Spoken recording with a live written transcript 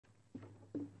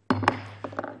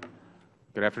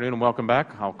Good afternoon and welcome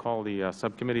back. I'll call the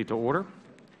subcommittee to order,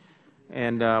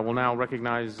 and we'll now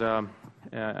recognize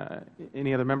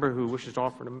any other member who wishes to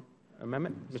offer an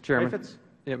amendment. Mr. Chairman. Chaffetz?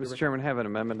 Yeah, Mr. Chairman, I have an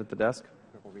amendment at the desk.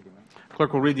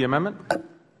 Clerk will read the amendment.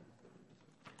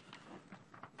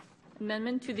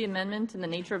 Amendment to the amendment in the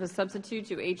nature of a substitute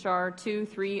to H.R.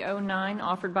 2309,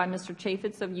 offered by Mr.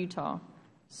 Chaffetz of Utah.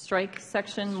 Strike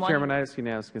Section 1. Chairman, I ask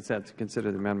unanimous consent to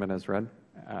consider the amendment as read.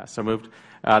 So moved.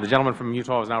 The gentleman from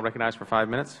Utah is now recognized for 5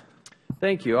 minutes.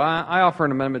 Thank you. I offer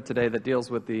an amendment today that deals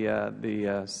with the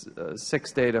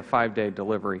 6-day to 5-day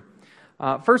delivery.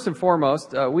 First and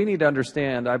foremost, we need to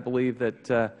understand, I believe, that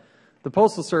the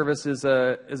Postal Service is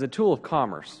a tool of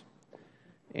commerce.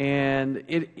 And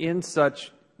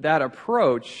that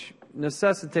approach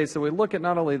necessitates that we look at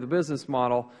not only the business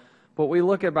model, but we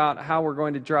look about how we're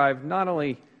going to drive not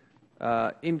only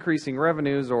increasing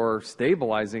revenues, or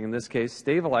stabilizing, in this case,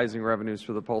 stabilizing revenues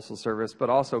for the Postal Service, but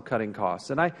also cutting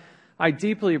costs. And I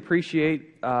deeply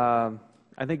appreciate, I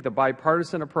think, the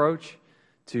bipartisan approach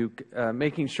to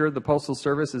making sure the Postal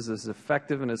Service is as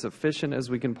effective and as efficient as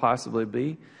we can possibly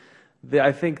be.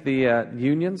 I think the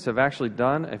unions have actually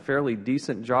done a fairly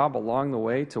decent job along the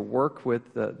way to work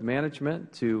with the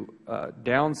management to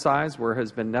downsize where it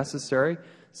has been necessary.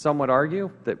 Some would argue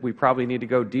that we probably need to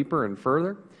go deeper and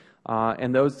further.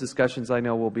 And those discussions, I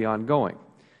know, will be ongoing.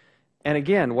 And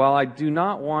again, while I do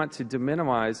not want to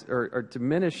diminish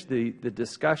the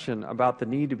discussion about the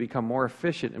need to become more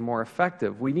efficient and more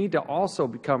effective, we need to also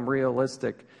become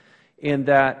realistic in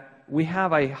that we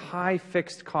have a high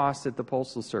fixed cost at the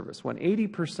Postal Service. When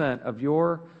 80% of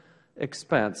your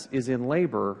expense is in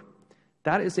labor,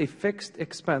 that is a fixed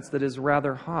expense that is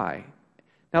rather high.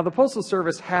 Now, the Postal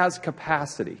Service has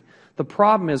capacity. The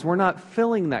problem is we're not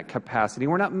filling that capacity.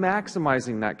 We're not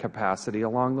maximizing that capacity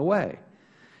along the way.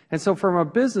 And so from a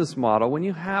business model, when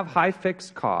you have high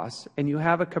fixed costs and you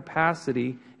have a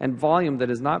capacity and volume that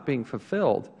is not being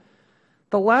fulfilled,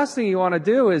 the last thing you want to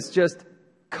do is just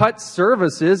cut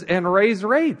services and raise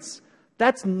rates.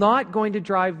 That's not going to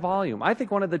drive volume. I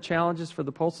think one of the challenges for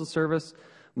the Postal Service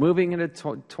moving into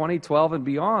 2012 and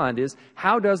beyond is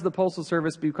how does the Postal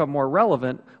Service become more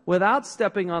relevant without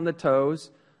stepping on the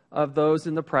toes of those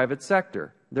in the private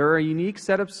sector. There are a unique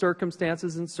set of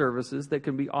circumstances and services that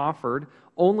can be offered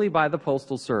only by the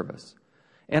Postal Service.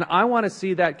 And I want to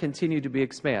see that continue to be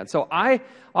expanded. So I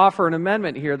offer an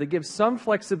amendment here that gives some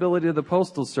flexibility to the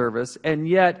Postal Service and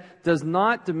yet does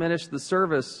not diminish the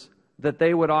service that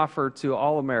they would offer to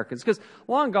all Americans. Because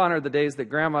long gone are the days that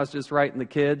grandma's just writing the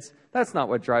kids. That's not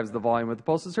what drives the volume of the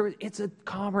Postal Service. It's a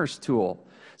commerce tool.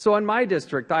 So in my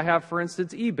district, I have, for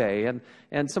instance, eBay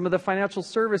and some of the financial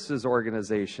services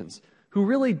organizations who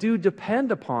really do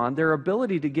depend upon their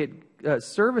ability to get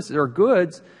services or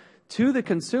goods to the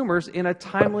consumers in a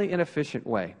timely and efficient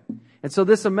way. And so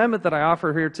this amendment that I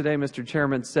offer here today, Mr.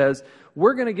 Chairman, says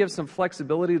we're going to give some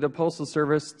flexibility to the Postal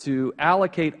Service to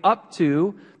allocate up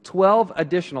to 12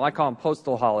 additional, I call them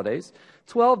postal holidays,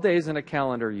 12 days in a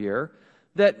calendar year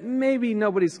that maybe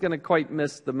nobody's going to quite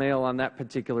miss the mail on that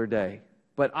particular day.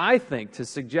 But I think to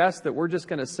suggest that we're just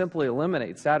going to simply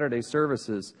eliminate Saturday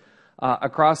services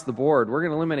across the board, we're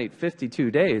going to eliminate 52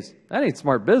 days, that ain't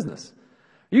smart business.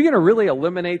 Are you going to really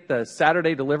eliminate the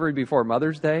Saturday delivery before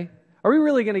Mother's Day? Are we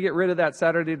really going to get rid of that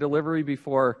Saturday delivery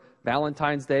before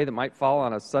Valentine's Day that might fall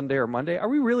on a Sunday or Monday? Are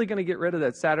we really going to get rid of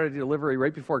that Saturday delivery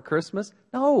right before Christmas?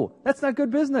 No, that's not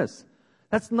good business.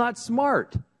 That's not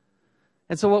smart.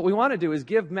 And so what we want to do is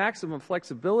give maximum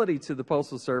flexibility to the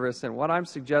Postal Service, and what I'm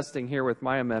suggesting here with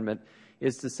my amendment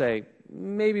is to say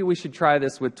maybe we should try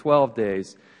this with 12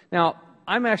 days. Now,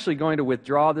 I'm actually going to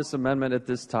withdraw this amendment at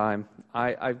this time.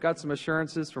 I've got some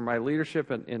assurances from my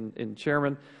leadership in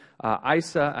Chairman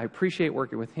Issa. I appreciate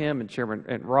working with him and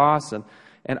Chairman Ross and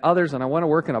others, and I want to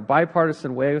work in a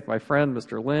bipartisan way with my friend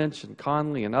Mr. Lynch and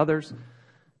Conley and others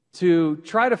to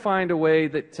try to find a way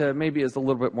that maybe is a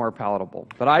little bit more palatable.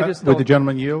 But I just don't. Would the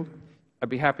gentleman yield? I'd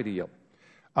be happy to yield.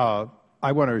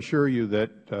 I want to assure you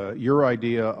that your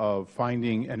idea of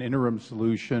finding an interim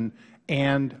solution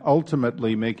and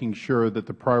ultimately making sure that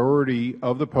the priority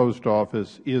of the Post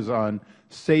Office is on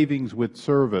savings with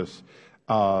service.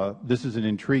 This is an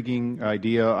intriguing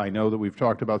idea. I know that we've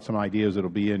talked about some ideas that will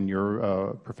be in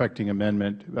your perfecting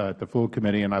amendment at the full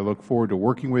committee, and I look forward to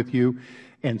working with you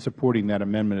and supporting that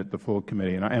amendment at the full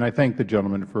committee. And I thank the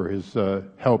gentleman for his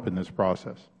help in this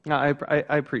process. I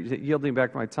appreciate yielding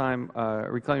back my time,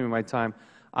 reclaiming my time.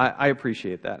 I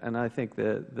appreciate that, and I think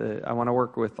that I want to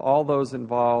work with all those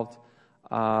involved.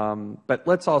 But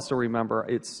let's also remember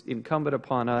it's incumbent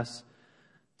upon us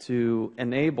to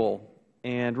enable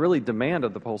and really demand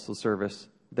of the Postal Service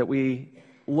that we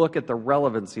look at the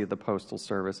relevancy of the Postal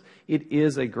Service. It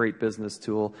is a great business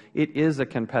tool. It is a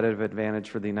competitive advantage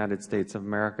for the United States of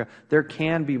America. There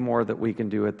can be more that we can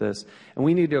do with this, and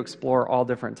we need to explore all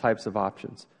different types of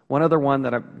options. One other one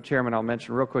that, Chairman, I'll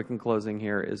mention real quick in closing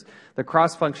here is the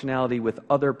cross-functionality with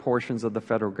other portions of the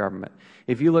Federal Government.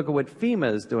 If you look at what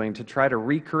FEMA is doing to try to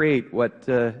recreate what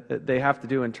they have to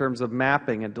do in terms of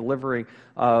mapping and delivery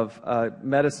of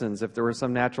medicines if there was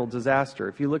some natural disaster.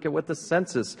 If you look at what the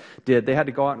Census did, they had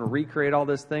to go out and recreate all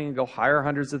this thing and go hire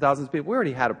hundreds of thousands of people. We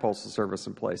already had a Postal Service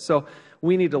in place. So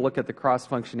we need to look at the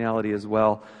cross-functionality as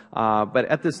well. But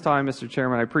at this time, Mr.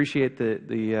 Chairman, I appreciate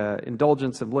the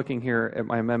indulgence of looking here at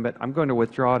my amendment. I'm going to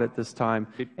withdraw it at this time,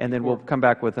 and then we'll come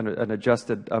back with an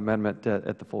adjusted amendment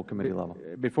at the full committee level.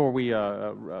 Before we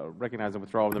recognize the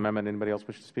withdrawal of the amendment, anybody else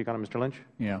wish to speak on it? Mr. Lynch?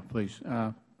 Yeah, please.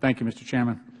 Thank you, Mr.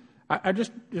 Chairman. I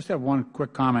just have one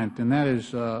quick comment, and that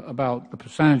is about the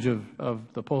percentage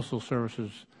of the Postal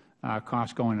Service's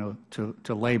costs going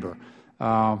to labor.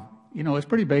 You know, it's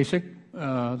pretty basic.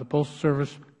 The Postal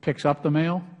Service picks up the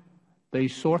mail, they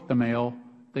sort the mail,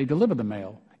 they deliver the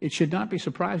mail. It should not be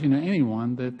surprising to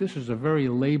anyone that this is a very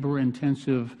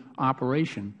labor-intensive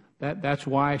operation. That's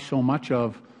why so much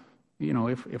of, you know,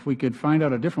 if we could find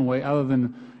out a different way other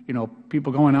than, you know,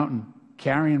 people going out and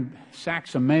carrying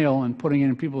sacks of mail and putting it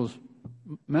in people's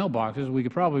mailboxes, we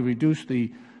could probably reduce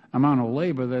the amount of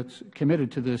labor that's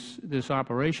committed to this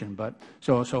operation. But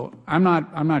so I'm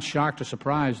not shocked or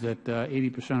surprised that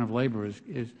 80% of labor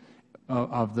is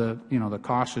of the, you know, the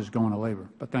cost is going to labor.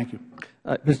 But thank you.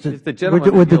 Would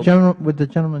the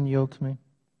gentleman yield to me?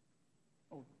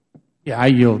 Yeah, I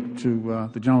yield to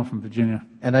the gentleman from Virginia.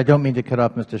 And I don't mean to cut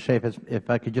off Mr. Chaffetz. If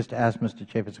I could just ask Mr.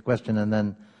 Chaffetz a question, and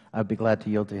then I'd be glad to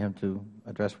yield to him to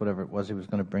address whatever it was he was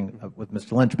going to bring up with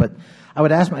Mr. Lynch. But I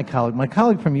would ask my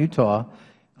colleague from Utah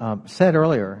said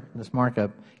earlier in this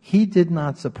markup, he did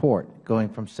not support going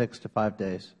from 6 to 5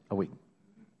 days a week.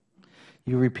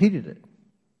 You repeated it.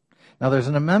 Now, there's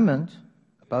an amendment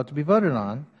about to be voted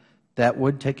on that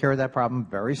would take care of that problem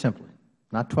very simply.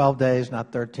 Not 12 days,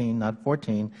 not 13, not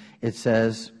 14. It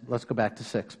says, let's go back to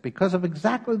 6, because of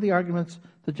exactly the arguments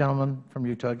the gentleman from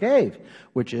Utah gave,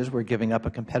 which is we're giving up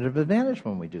a competitive advantage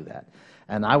when we do that.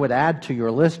 And I would add to your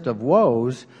list of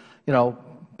woes, you know,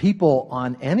 people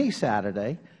on any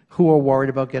Saturday who are worried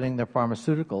about getting their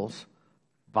pharmaceuticals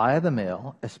via the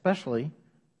mail, especially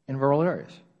in rural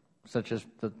areas, such as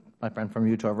my friend from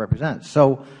Utah represents.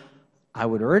 So I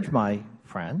would urge my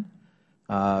friend,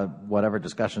 whatever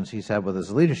discussions he's had with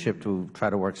his leadership to try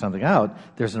to work something out,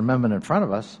 there's an amendment in front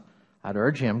of us. I'd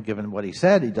urge him, given what he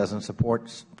said, he doesn't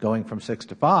support going from 6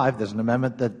 to 5. There's an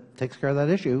amendment that takes care of that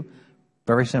issue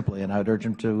very simply, and I would urge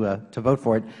him to vote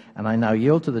for it. And I now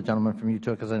yield to the gentleman from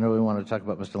Utah because I know we want to talk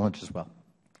about Mr. Lynch as well.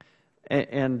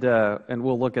 And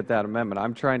we'll look at that amendment.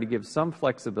 I'm trying to give some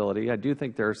flexibility. I do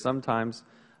think there are some times,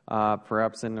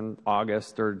 perhaps in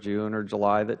August or June or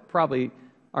July, that probably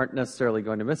aren't necessarily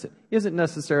going to miss it. Isn't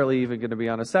necessarily even going to be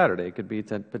on a Saturday. It could be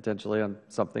potentially on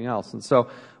something else. And so,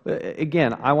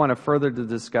 again, I want to further the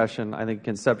discussion. I think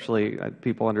conceptually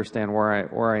people understand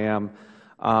where I am.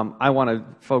 I want to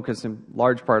focus in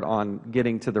large part on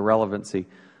getting to the relevancy.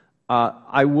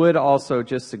 I would also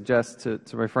just suggest to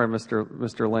my friend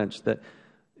Mr. Lynch that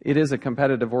it is a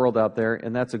competitive world out there,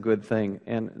 and that's a good thing.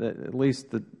 And at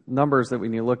least the numbers that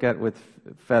when you look at with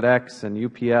FedEx and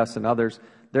UPS and others,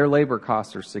 their labor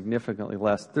costs are significantly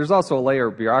less. There's also a layer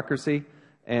of bureaucracy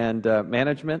and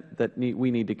management that we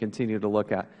need to continue to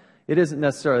look at. It isn't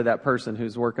necessarily that person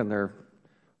who's working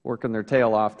their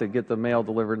tail off to get the mail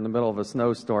delivered in the middle of a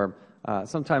snowstorm.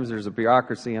 Sometimes there's a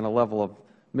bureaucracy and a level of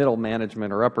middle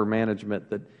management or upper management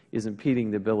that is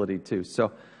impeding the ability to.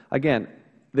 So, again,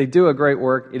 they do a great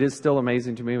work. It is still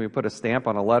amazing to me when we put a stamp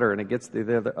on a letter and it gets to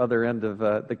the other end of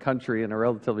the country in a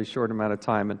relatively short amount of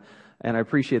time. And I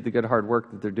appreciate the good hard work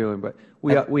that they're doing, but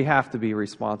we have to be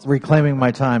responsible. Reclaiming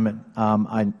my time,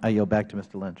 I yield back to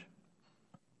Mr. Lynch.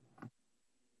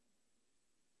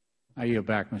 I yield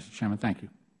back, Mr. Chairman. Thank you.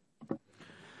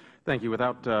 Thank you.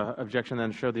 Without objection,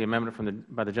 then, show the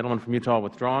amendment by the gentleman from Utah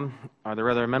withdrawn. Are there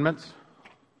other amendments?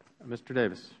 Mr.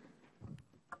 Davis.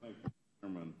 Thank you,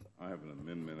 Chairman. I have an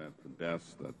amendment at the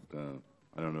desk that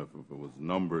I don't know if it was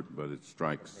numbered, but it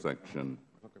strikes Section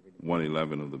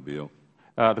 111 of the bill.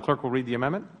 The clerk will read the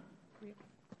amendment.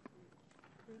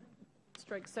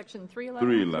 Strike Section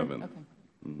 311? 311. Okay.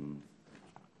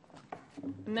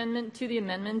 Amendment to the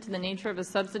amendment in the nature of a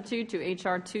substitute to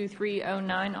H.R.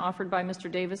 2309 offered by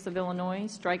Mr. Davis of Illinois.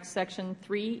 Strike Section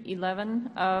 311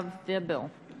 of the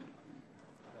bill.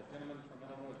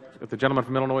 If the gentleman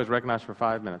from Illinois is recognized for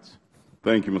 5 minutes.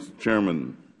 Thank you, Mr.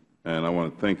 Chairman. and I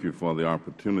want to thank you for the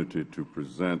opportunity to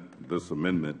present this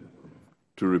amendment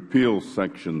to repeal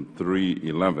Section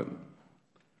 311.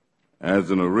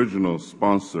 As an original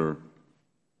sponsor,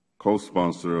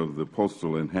 co-sponsor of the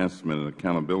Postal Enhancement and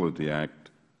Accountability Act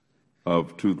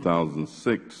of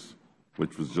 2006,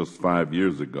 which was just 5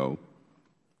 years ago,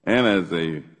 and as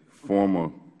a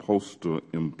former postal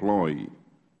employee,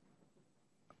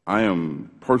 I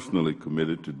am personally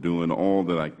committed to doing all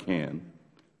that I can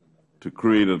to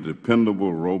create a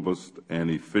dependable, robust, and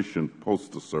efficient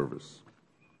postal service.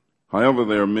 However,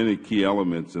 there are many key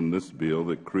elements in this bill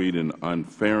that create an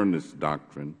unfairness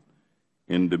doctrine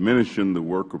in diminishing the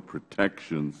worker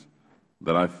protections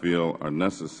that I feel are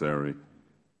necessary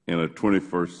in a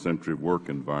 21st century work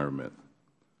environment.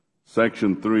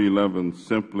 Section 311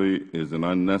 simply is an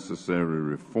unnecessary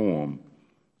reform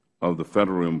of the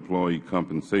Federal Employee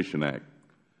Compensation Act,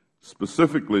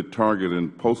 specifically targeting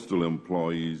postal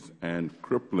employees and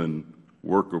crippling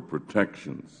worker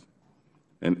protections.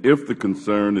 And if the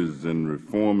concern is in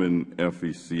reforming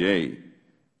FECA,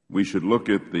 we should look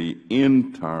at the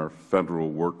entire Federal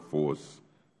workforce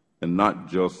and not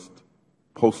just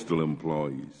postal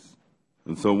employees.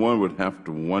 And so one would have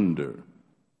to wonder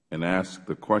and ask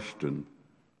the question,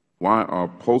 why are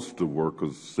postal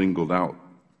workers singled out?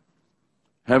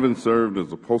 Having served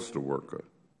as a postal worker,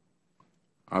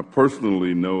 I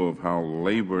personally know of how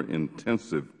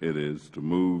labor-intensive it is to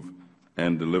move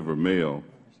and deliver mail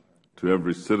to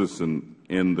every citizen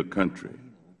in the country.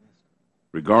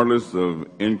 Regardless of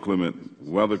inclement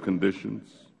weather conditions,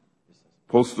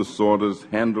 postal sorters,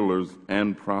 handlers,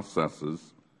 and processors,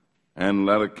 and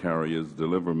letter carriers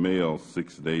deliver mail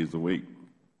 6 days a week.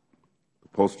 The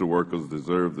postal workers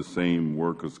deserve the same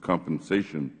workers'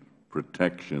 compensation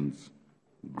protections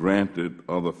granted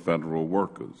other Federal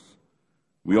workers.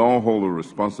 We all hold a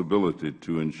responsibility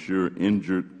to ensure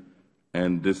injured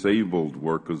and disabled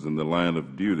workers in the line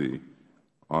of duty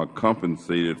are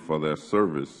compensated for their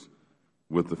service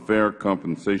with a fair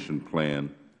compensation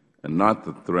plan and not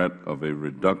the threat of a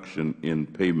reduction in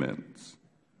payments.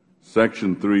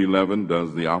 Section 311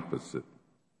 does the opposite,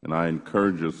 and I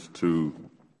encourage us to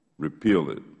repeal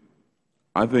it.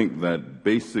 I think that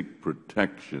basic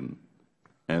protection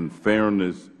and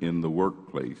fairness in the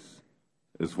workplace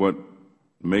is what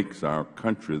makes our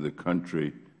country the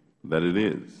country that it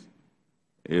is.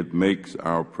 It makes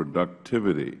our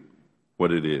productivity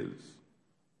what it is.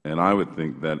 And I would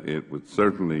think that it would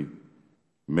certainly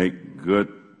make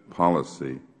good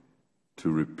policy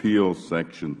to repeal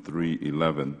Section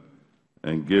 311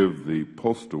 and give the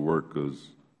postal workers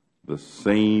the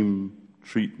same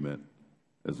treatment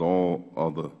as all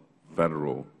other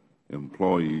Federal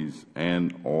employees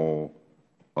and all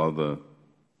other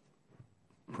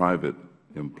private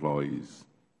employees.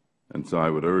 And so I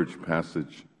would urge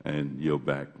passage and yield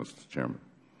back, Mr. Chairman.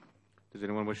 Does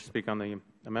anyone wish to speak on the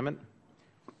amendment?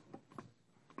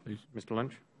 Please, Mr.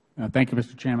 Lynch. Thank you,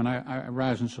 Mr. Chairman. I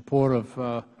rise in support of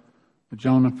the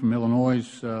gentleman from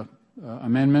Illinois'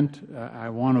 amendment. I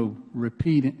want to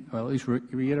repeat, or at least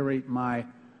reiterate my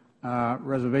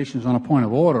reservations on a point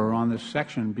of order on this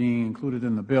section being included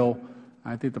in the bill.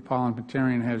 I think the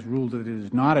parliamentarian has ruled that it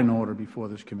is not in order before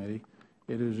this committee.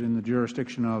 It is in the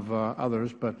jurisdiction of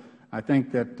others, but I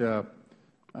think that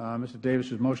Mr.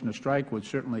 Davis's motion to strike would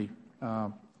certainly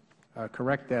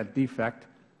correct that defect.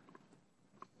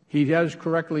 He has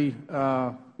correctly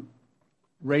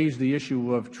raised the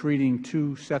issue of treating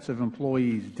two sets of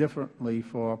employees differently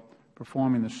for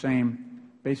performing the same,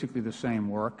 basically the same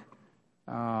work.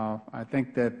 I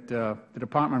think that the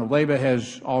Department of Labor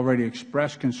has already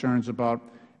expressed concerns about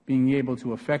being able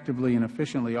to effectively and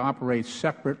efficiently operate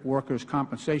separate workers'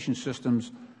 compensation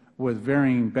systems with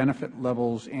varying benefit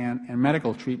levels and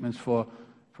medical treatments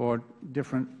for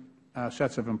different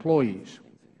sets of employees.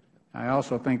 I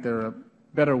also think there are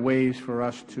better ways for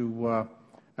us to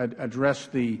address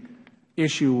the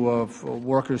issue of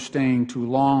workers staying too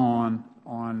long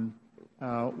on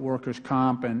workers'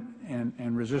 comp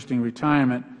and resisting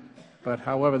retirement. But,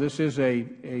 however, this is a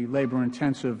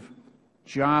labor-intensive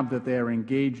job that they are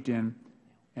engaged in.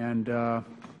 And,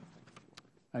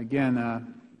 again,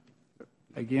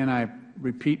 I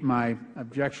repeat my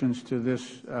objections to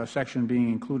this section being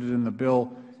included in the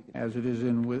bill as it is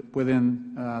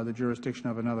within the jurisdiction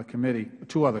of another committee,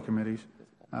 two other committees,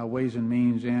 Ways and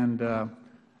Means and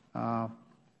the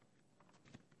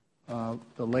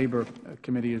Labor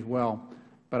Committee as well.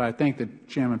 But I thank the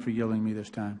Chairman for yielding me this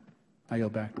time. I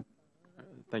yield back.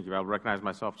 Thank you. I will recognize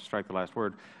myself to strike the last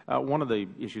word. One of the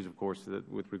issues, of course,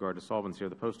 with regard to solvency of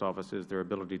the Post Office is their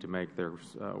ability to make their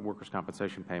workers'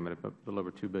 compensation payment of a little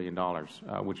over $2 billion,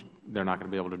 which they're not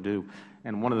going to be able to do.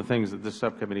 And one of the things that this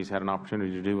subcommittee has had an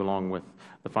opportunity to do, along with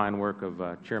the fine work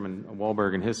of Chairman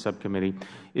Walberg and his subcommittee,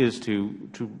 is to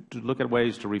look at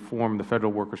ways to reform the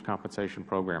Federal Workers' Compensation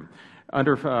Program.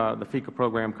 Under the FECA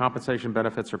program, compensation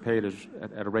benefits are paid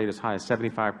at a rate as high as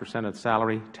 75% of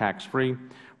salary, tax-free,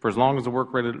 for as long as the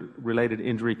work-related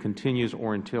injury continues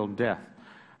or until death.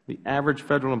 The average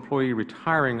Federal employee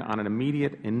retiring on an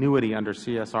immediate annuity under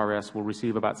CSRS will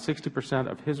receive about 60%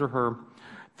 of his or her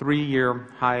 3-year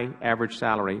high average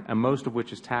salary, and most of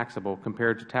which is taxable,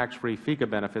 compared to tax-free FECA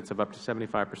benefits of up to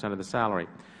 75% of the salary.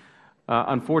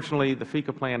 Unfortunately, the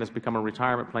FECA plan has become a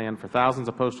retirement plan for thousands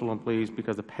of Postal employees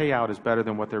because the payout is better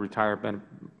than what their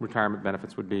retirement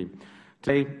benefits would be.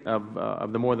 Today,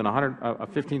 of the more than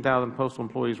 15,000 Postal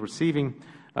employees receiving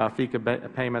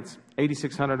FECA payments,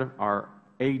 8,600 are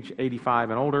age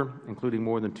 85 and older, including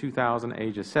more than 2,000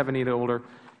 ages 70 and older,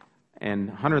 and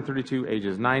 132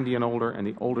 ages 90 and older, and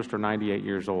the oldest are 98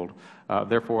 years old.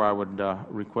 Therefore, I would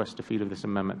request defeat of this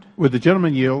amendment. Would the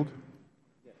gentleman yield?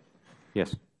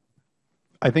 Yes.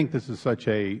 I think this is such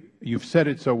a, you've said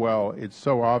it so well, it's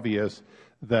so obvious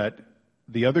that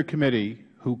the other committee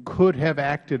who could have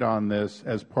acted on this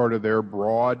as part of their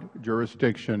broad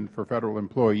jurisdiction for Federal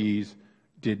employees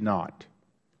did not.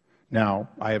 Now,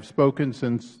 I have spoken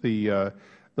since the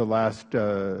last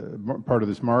part of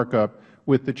this markup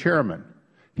with the Chairman.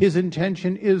 His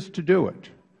intention is to do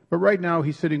it, but right now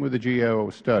he's sitting with a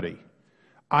GAO study.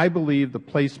 I believe the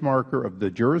place marker of the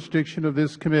jurisdiction of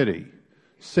this committee,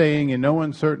 saying in no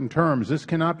uncertain terms this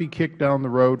cannot be kicked down the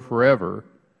road forever,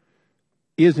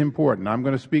 is important. I'm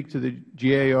going to speak to the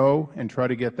GAO and try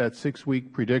to get that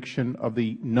 6-week prediction of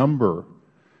the number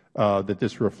that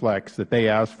this reflects that they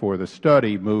asked for. The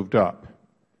study moved up.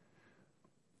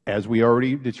 As we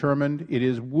already determined, it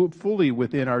is fully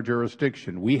within our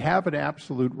jurisdiction. We have an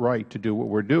absolute right to do what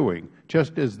we're doing,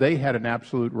 just as they had an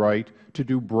absolute right to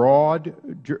do broad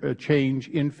change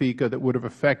in FECA that would have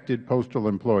affected Postal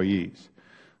employees.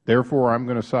 Therefore, I'm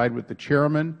going to side with the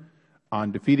Chairman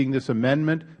on defeating this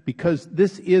amendment, because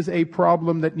this is a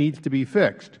problem that needs to be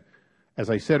fixed. As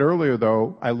I said earlier,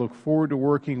 though, I look forward to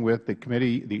working with the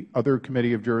committee, the other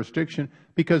committee of jurisdiction,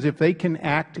 because if they can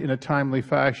act in a timely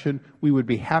fashion, we would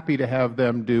be happy to have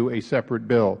them do a separate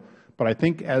bill. But I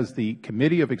think as the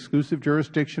committee of exclusive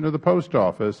jurisdiction of the Post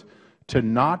Office, to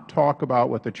not talk about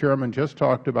what the Chairman just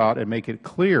talked about and make it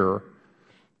clear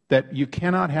that you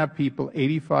cannot have people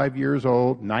 85 years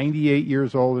old, 98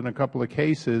 years old in a couple of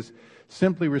cases,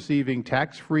 simply receiving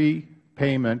tax-free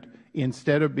payment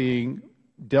instead of being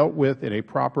dealt with in a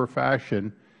proper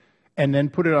fashion, and then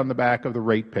put it on the back of the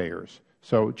ratepayers.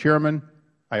 So, Chairman,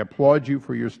 I applaud you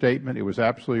for your statement. It was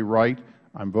absolutely right.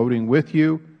 I'm voting with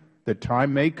you. The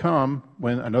time may come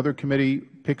when another committee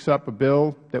picks up a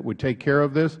bill that would take care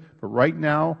of this, but right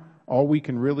now, all we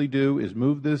can really do is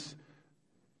move this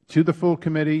to the full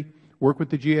committee, work with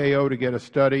the GAO to get a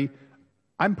study.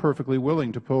 I'm perfectly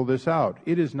willing to pull this out.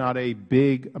 It is not a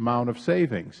big amount of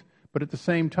savings. But at the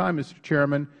same time, Mr.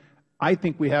 Chairman, I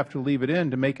think we have to leave it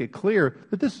in to make it clear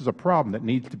that this is a problem that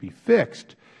needs to be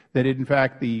fixed, that in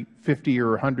fact the $50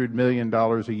 or $100 million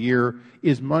a year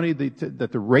is money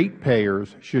that the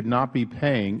ratepayers should not be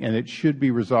paying, and it should be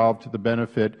resolved to the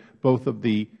benefit both of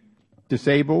the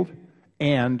disabled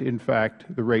and, in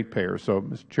fact, the ratepayers. So,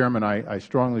 Mr. Chairman, I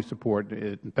strongly support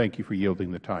it, and thank you for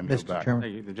yielding the time. Mr. Chairman.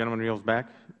 Thank you. The gentleman yields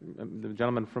back. The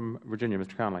gentleman from Virginia,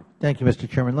 Mr. Conley. Thank you, Mr.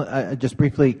 Chairman. Just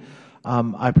briefly,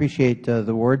 I appreciate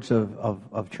the words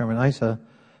of Chairman Issa,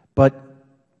 but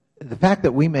the fact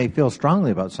that we may feel strongly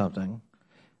about something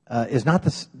is not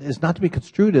to be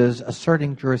construed as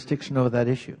asserting jurisdiction over that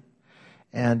issue.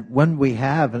 And when we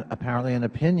have apparently an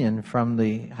opinion from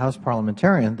the House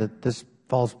parliamentarian that this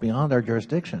falls beyond our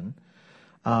jurisdiction,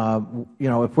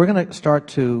 if we're going to start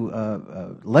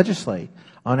to legislate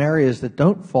on areas that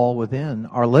don't fall within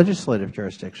our legislative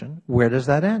jurisdiction, where does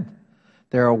that end?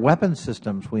 There are weapon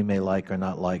systems we may like or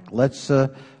not like. Let's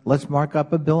mark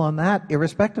up a bill on that,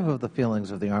 irrespective of the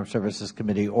feelings of the Armed Services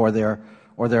Committee or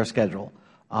their schedule.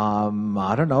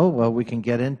 I don't know. Well, we can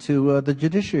get into the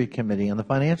Judiciary Committee and the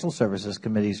Financial Services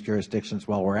Committee's jurisdictions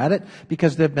while we're at it,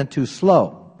 because they've been too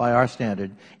slow by our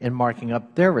standard in marking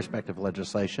up their respective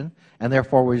legislation, and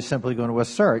therefore we're simply going to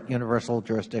assert universal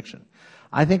jurisdiction.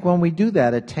 I think when we do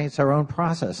that, it taints our own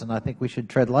process, and I think we should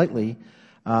tread lightly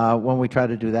when we try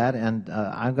to do that. And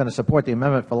I'm going to support the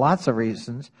amendment for lots of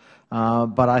reasons,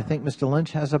 but I think Mr.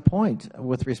 Lynch has a point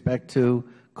with respect to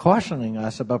cautioning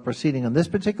us about proceeding on this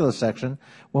particular section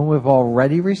when we've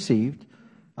already received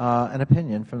an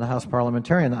opinion from the House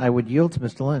parliamentarian. I would yield to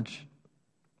Mr. Lynch.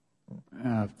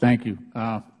 Thank you.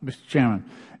 Mr. Chairman,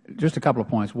 just a couple of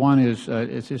points. One is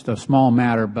it's just a small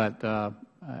matter, but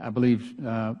I believe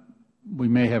we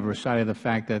may have recited the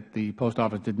fact that the Post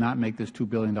Office did not make this $2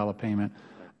 billion payment.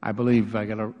 I believe I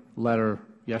got a letter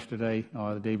yesterday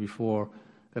or the day before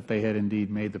that they had indeed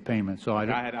made the payment. So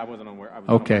I wasn't aware.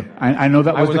 Okay. I know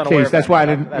that was the case. That's why I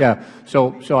didn't, yeah.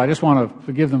 So I just want to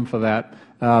forgive them for that.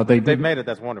 They've made it.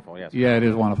 That's wonderful, yes. Yeah, it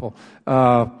is wonderful.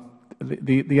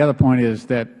 The other point is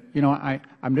that,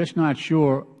 I'm just not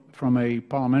sure from a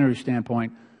parliamentary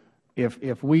standpoint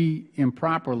if we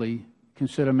improperly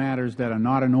consider matters that are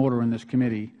not in order in this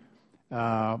committee,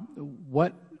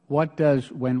 what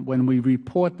does, when we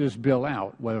report this bill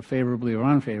out, whether favorably or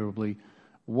unfavorably,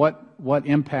 what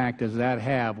impact does that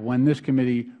have when this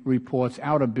committee reports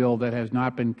out a bill that has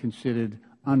not been considered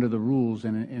under the rules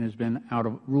and has been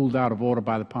ruled out of order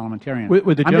by the parliamentarian?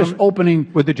 I'm just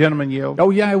opening. Would the gentleman yield?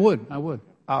 Oh, yeah, I would. I would.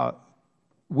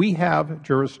 We have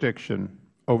jurisdiction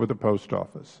over the Post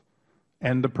Office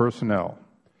and the personnel.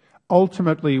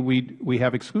 Ultimately, we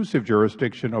have exclusive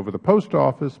jurisdiction over the Post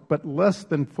Office, but less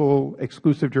than full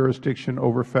exclusive jurisdiction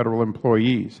over Federal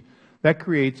employees. That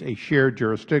creates a shared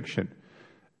jurisdiction.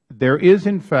 There is,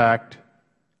 in fact,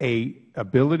 an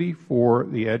ability for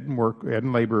the Ed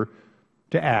and Labor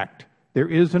to act. There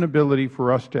is an ability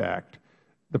for us to act.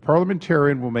 The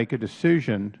parliamentarian will make a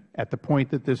decision at the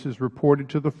point that this is reported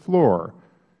to the floor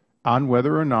on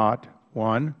whether or not,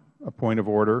 1, a point of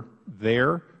order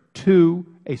there, 2,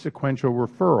 a sequential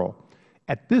referral.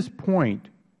 At this point,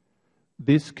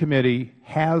 this committee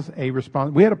has a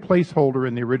response. We had a placeholder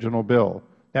in the original bill.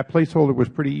 That placeholder was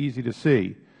pretty easy to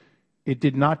see. It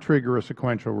did not trigger a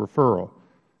sequential referral.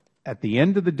 At the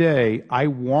end of the day, I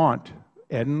want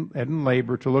Ed and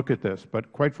Labor to look at this.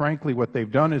 But quite frankly, what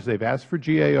they've done is they've asked for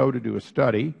GAO to do a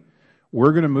study.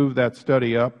 We're going to move that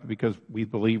study up because we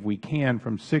believe we can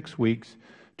from 6 weeks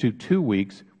to 2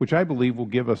 weeks, which I believe will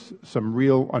give us some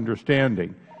real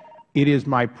understanding. It is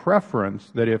my preference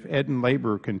that if Ed and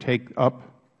Labor can take up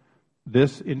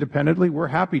this independently, we're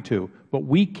happy to. But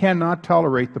we cannot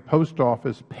tolerate the Post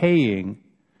Office paying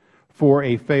for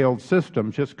a failed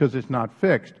system just because it's not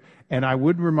fixed. And I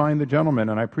would remind the gentleman,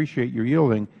 and I appreciate your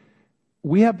yielding,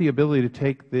 we have the ability to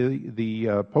take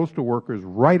the postal workers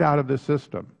right out of this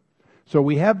system. So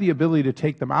we have the ability to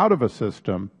take them out of a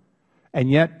system,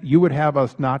 and yet you would have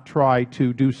us not try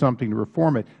to do something to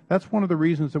reform it. That's one of the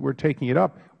reasons that we're taking it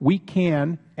up. We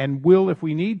can and will, if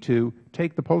we need to,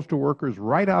 take the postal workers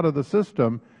right out of the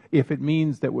system if it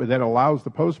means that that allows the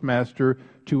postmaster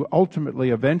to ultimately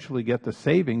eventually get the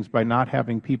savings by not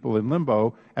having people in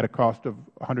limbo at a cost of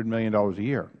 $100 million a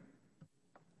year.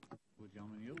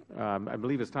 I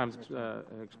believe his time's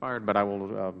expired, but I will.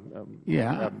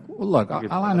 Well, look,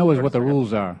 all I know is what the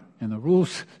rules are, and the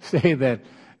rules say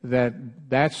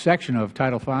that section of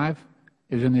Title V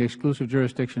is in the exclusive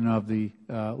jurisdiction of the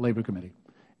Labor Committee,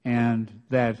 and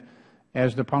that,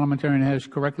 as the parliamentarian has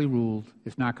correctly ruled,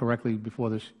 it's not correctly before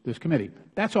this committee.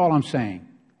 That's all I'm saying.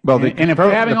 Well, and if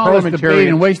we're having all this debate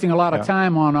and wasting a lot of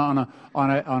time on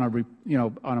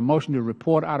a motion to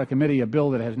report out of committee a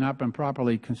bill that has not been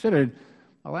properly considered,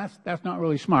 well, that's not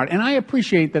really smart. And I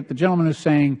appreciate that the gentleman is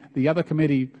saying the other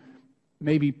committee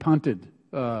maybe punted,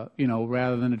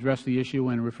 rather than address the issue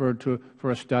and referred to for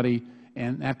a study,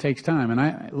 and that takes time. And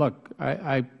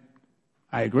I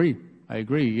agree. I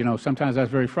agree. Sometimes that's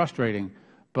very frustrating,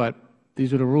 but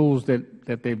these are the rules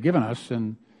that they've given us.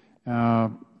 And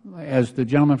as the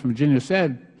gentleman from Virginia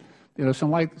said,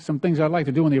 some things I'd like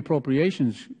to do in the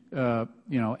appropriations,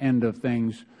 end of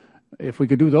things. If we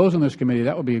could do those in this committee,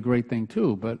 that would be a great thing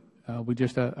too. But we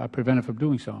just are prevented from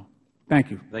doing so.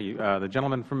 Thank you. Thank you. The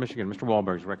gentleman from Michigan, Mr.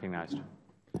 Wahlberg, is recognized.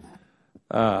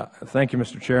 Thank you,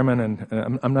 Mr. Chairman.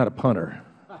 And I'm not a punter.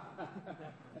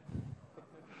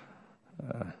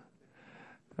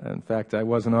 In fact, I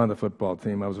wasn't on the football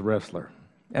team. I was a wrestler.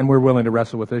 And we're willing to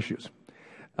wrestle with issues.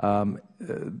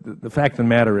 The fact of the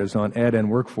matter is, on Ed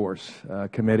and Workforce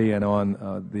Committee and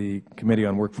on the Committee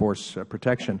on Workforce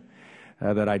Protection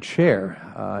that I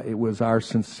chair, it was our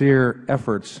sincere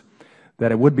efforts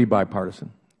that it would be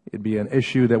bipartisan. It would be an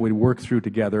issue that we work through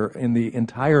together in the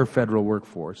entire Federal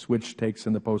workforce, which takes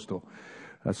in the Postal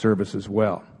Service as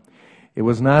well. It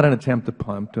was not an attempt to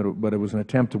punt, but it was an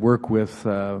attempt to work with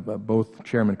both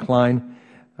Chairman Klein,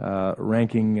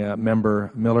 Ranking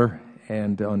Member Miller,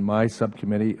 and on my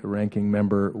subcommittee, Ranking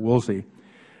Member Woolsey,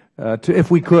 to,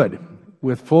 if we could,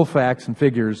 with full facts and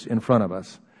figures in front of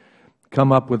us,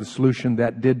 come up with a solution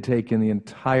that did take in the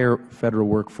entire Federal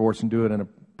workforce and do it in a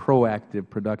proactive,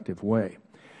 productive way.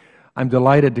 I'm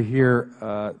delighted to hear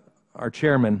our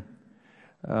chairman,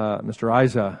 Mr.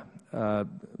 Isa,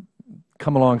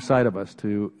 come alongside of us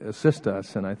to assist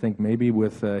us, and I think maybe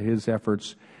with his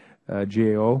efforts,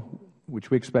 GAO,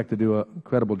 which we expect to do an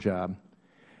incredible job,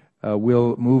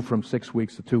 will move from 6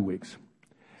 weeks to 2 weeks.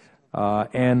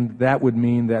 And that would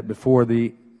mean that before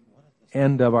the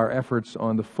end of our efforts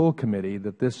on the full committee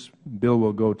that this bill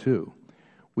will go to,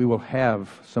 we will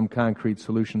have some concrete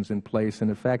solutions in place and,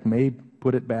 in fact, may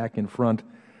put it back in front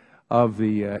of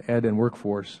the Ed and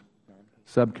Workforce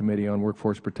Subcommittee on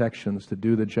Workforce Protections to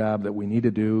do the job that we need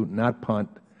to do, not punt,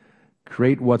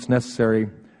 create what's necessary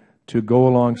to go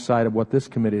alongside of what this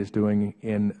committee is doing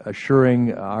in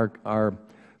assuring our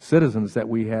citizens that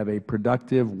we have a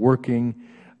productive, working,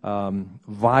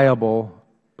 viable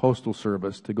postal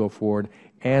service to go forward,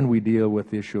 and we deal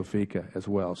with the issue of FICA as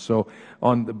well. So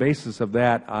on the basis of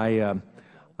that, I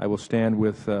will stand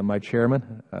with my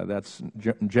chairman. That's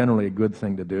generally a good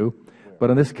thing to do. But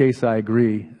in this case, I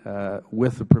agree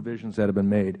with the provisions that have been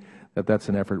made that that's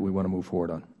an effort we want to move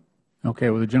forward on. Okay.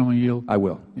 Will the gentleman yield? I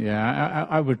will. Yeah.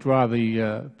 I withdraw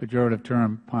the pejorative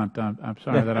term punt. I'm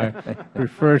sorry that I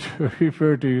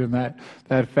referred to you in that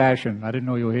fashion. I didn't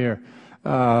know you were here.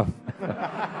 Will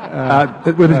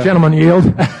the gentleman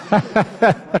yield?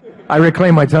 I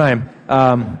reclaim my time.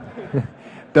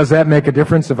 Does that make a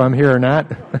difference if I'm here or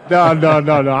not? No.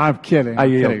 I'm kidding. I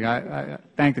yield. Kidding. I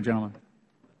thank the gentleman.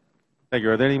 Thank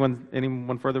you. Are there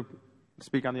anyone further to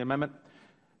speak on the amendment?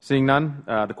 Seeing none,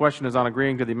 the question is on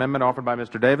agreeing to the amendment offered by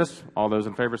Mr. Davis. All those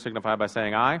in favor signify by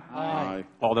saying aye. Aye.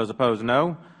 All those opposed,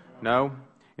 no. No.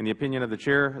 In the opinion of the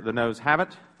chair, the noes have it.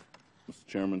 Mr.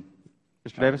 Chairman.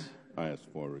 Mr. Davis? I ask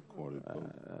for a recorded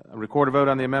vote. A recorded vote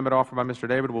on the amendment offered by Mr.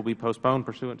 David will be postponed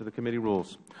pursuant to the committee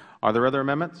rules. Are there other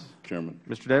amendments? Chairman.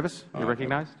 Mr. Davis, you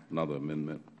recognized? Another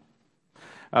amendment.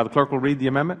 The clerk will read the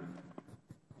amendment.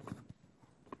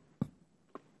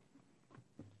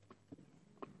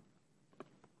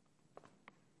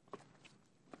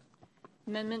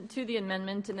 Amendment to the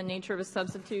amendment in the nature of a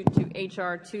substitute to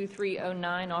H.R.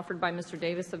 2309 offered by Mr.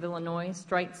 Davis of Illinois.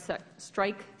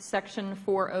 Strike Section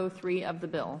 403 of the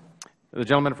bill. The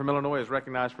gentleman from Illinois is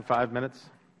recognized for 5 minutes.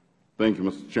 Thank you,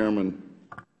 Mr. Chairman.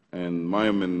 And my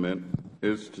amendment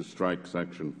is to strike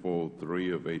Section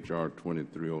 403 of H.R.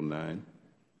 2309.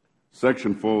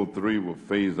 Section 403 will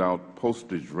phase out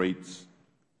postage rates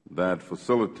that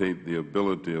facilitate the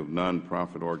ability of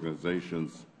nonprofit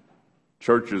organizations,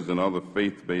 churches, and other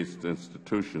faith-based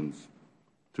institutions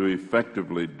to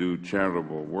effectively do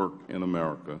charitable work in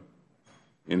America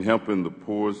in helping the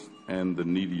poorest and the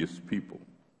neediest people.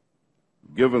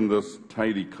 Given this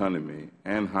tight economy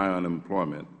and high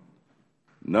unemployment,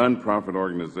 nonprofit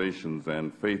organizations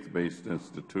and faith-based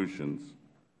institutions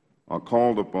are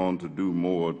called upon to do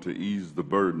more to ease the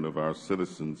burden of our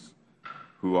citizens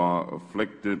who are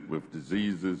afflicted with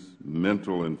diseases,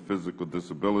 mental and physical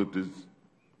disabilities,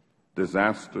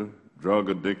 disaster, drug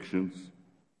addictions,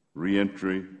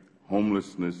 reentry,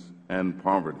 homelessness, and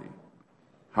poverty.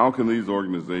 How can these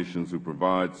organizations who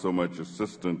provide so much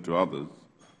assistance to others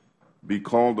be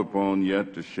called upon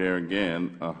yet to share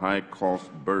again a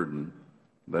high-cost burden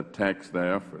that tax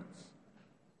their efforts?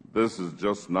 This is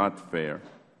just not fair,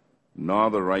 nor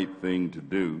the right thing to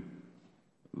do,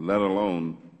 let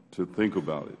alone to think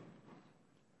about it.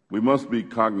 We must be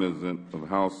cognizant of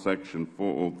how Section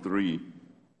 403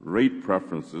 rate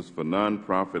preferences for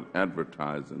nonprofit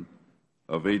advertising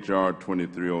of H.R.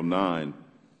 2309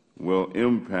 will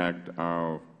impact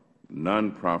our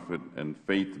nonprofit and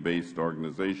faith-based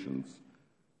organizations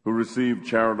who receive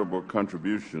charitable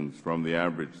contributions from the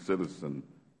average citizen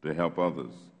to help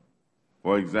others.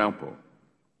 For example,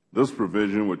 this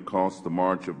provision would cost the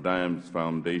March of Dimes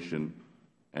Foundation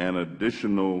an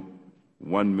additional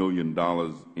 $1 million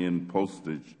in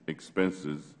postage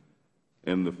expenses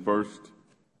in the first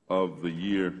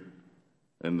year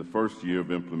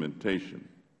of implementation.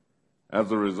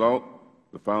 As a result,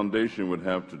 the Foundation would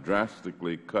have to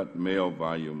drastically cut mail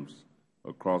volumes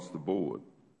across the board,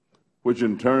 which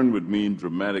in turn would mean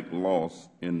dramatic loss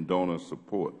in donor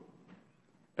support.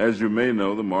 As you may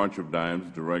know, the March of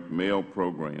Dimes direct mail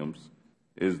programs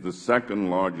is the second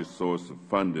largest source of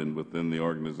funding within the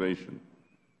organization,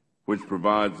 which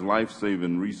provides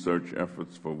life-saving research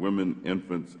efforts for women,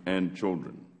 infants, and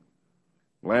children.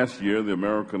 Last year, the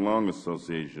American Lung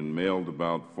Association mailed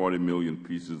about 40 million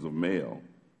pieces of mail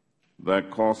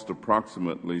that cost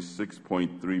approximately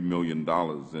 $6.3 million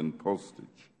in postage.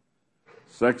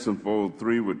 Section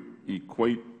 403 would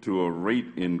equate to a rate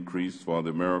increase for the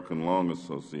American Lung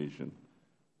Association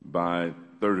by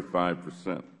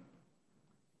 35%.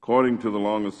 According to the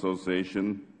Lung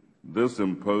Association, this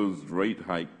imposed rate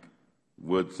hike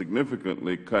would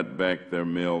significantly cut back their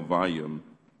mail volume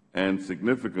and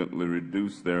significantly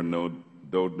reduce their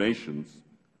donations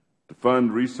to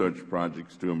fund research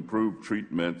projects to improve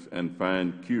treatments and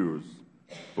find cures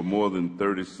for more than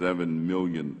 37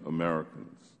 million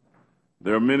Americans.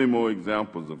 There are many more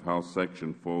examples of how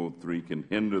Section 403 can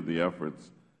hinder the efforts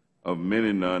of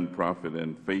many nonprofit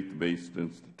and faith-based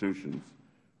institutions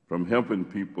from helping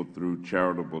people through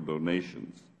charitable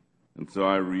donations. And so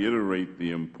I reiterate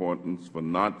the importance for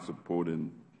not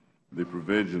supporting the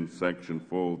provisions Section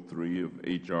 403 of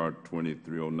H.R.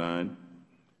 2309.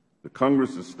 The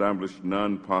Congress established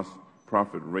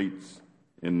nonprofit rates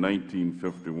in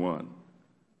 1951.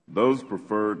 Those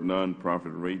preferred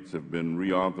nonprofit rates have been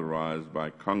reauthorized by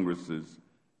Congresses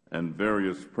and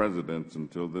various presidents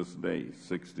until this day,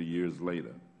 60 years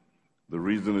later. The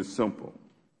reason is simple.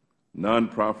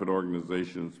 Nonprofit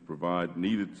organizations provide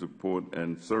needed support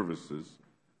and services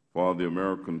for the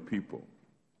American people,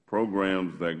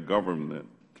 programs that government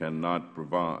cannot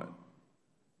provide.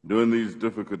 During these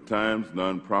difficult times,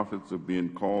 nonprofits are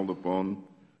being called upon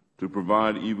to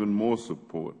provide even more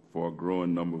support for a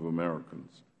growing number of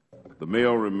Americans. The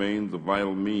mail remains a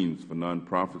vital means for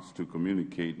nonprofits to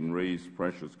communicate and raise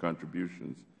precious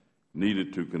contributions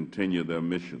needed to continue their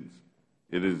missions.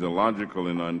 It is illogical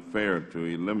and unfair to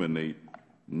eliminate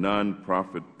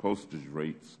nonprofit postage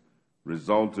rates,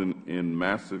 resulting in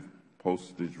massive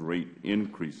postage rate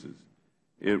increases.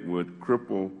 It would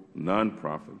cripple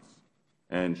nonprofits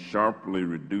and sharply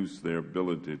reduce their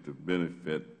ability to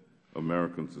benefit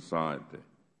American society.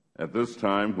 At this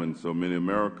time, when so many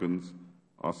Americans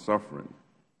are suffering,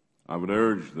 I would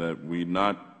urge that we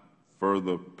not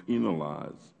further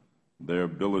penalize their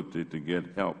ability to get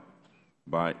help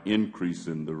by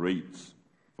increasing the rates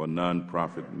for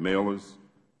nonprofit mailers.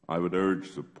 I would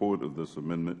urge support of this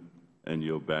amendment and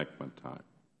yield back my time.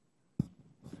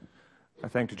 I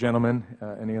thank the gentleman.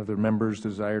 Any other members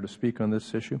desire to speak on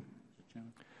this issue?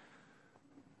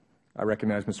 I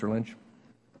recognize Mr. Lynch.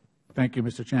 Thank you,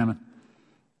 Mr. Chairman.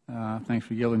 Thanks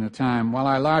for yielding the time. While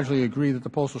I largely agree that the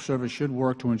Postal Service should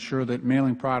work to ensure that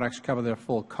mailing products cover their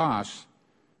full costs,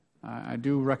 I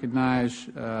do recognize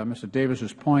Mr.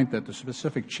 Davis's point that the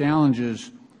specific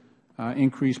challenges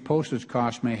increased postage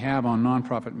costs may have on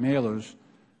nonprofit mailers,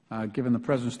 given the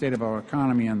present state of our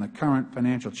economy and the current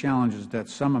financial challenges that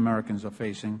some Americans are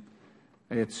facing.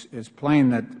 It's plain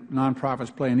that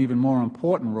nonprofits play an even more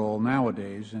important role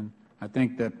nowadays, and I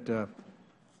think that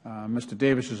Mr.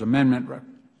 Davis's amendment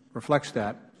reflects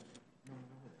that.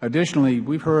 Additionally,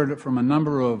 we've heard from a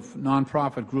number of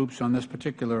nonprofit groups on this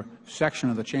particular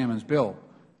section of the Chairman's bill.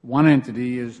 One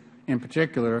entity in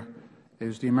particular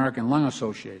is the American Lung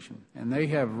Association, and they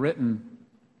have written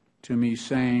to me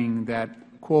saying that,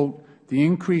 quote, the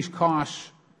increased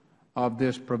costs of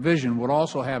this provision would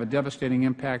also have a devastating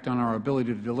impact on our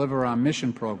ability to deliver our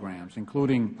mission programs,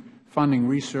 including funding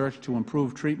research to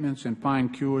improve treatments and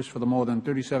find cures for the more than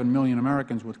 37 million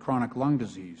Americans with chronic lung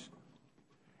disease.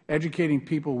 Educating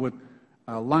people with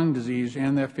lung disease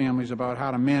and their families about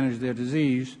how to manage their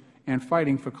disease and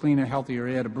fighting for cleaner, healthier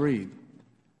air to breathe.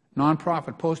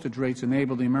 Nonprofit postage rates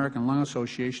enable the American Lung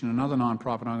Association and other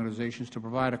nonprofit organizations to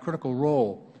provide a critical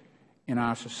role in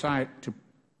our society, to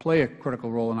play a critical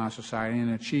role in our society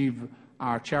and achieve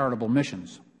our charitable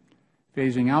missions.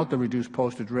 Phasing out the reduced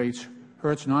postage rates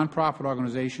hurts nonprofit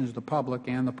organizations, the public,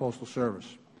 and the Postal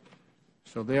Service.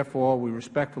 So therefore, we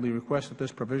respectfully request that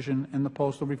this provision in the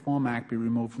Postal Reform Act be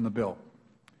removed from the bill.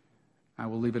 I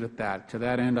will leave it at that. To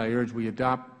that end, I urge we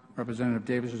adopt Representative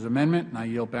Davis's amendment, and I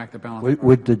yield back the balance.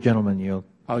 Would the gentleman yield?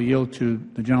 I'll yield to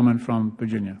the gentleman from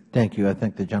Virginia. Thank you. I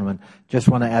thank the gentleman. Just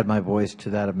want to add my voice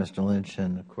to that of Mr. Lynch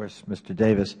and, of course, Mr.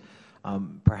 Davis.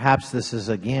 Perhaps this is,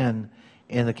 again,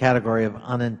 in the category of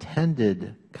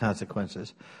unintended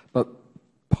consequences, but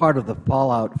part of the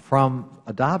fallout from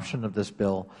adoption of this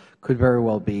bill could very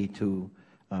well be to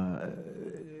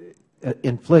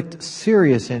inflict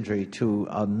serious injury to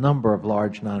a number of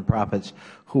large nonprofits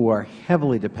who are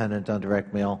heavily dependent on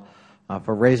direct mail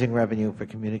for raising revenue, for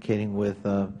communicating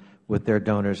with their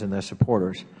donors and their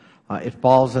supporters. It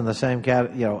falls in the same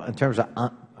category, in terms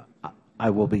of, I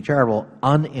will be charitable,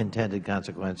 unintended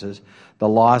consequences,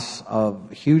 the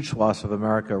huge loss of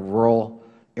America, rural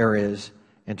areas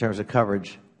in terms of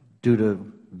coverage due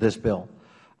to this bill.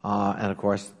 And, of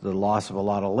course, the loss of a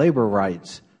lot of labor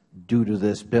rights due to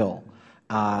this bill.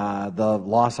 The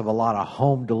loss of a lot of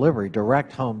home delivery,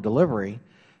 direct home delivery.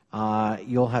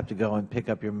 You'll have to go and pick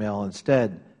up your mail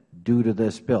instead due to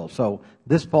this bill. So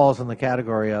this falls in the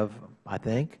category of, I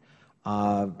think,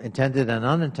 intended and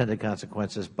unintended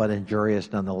consequences, but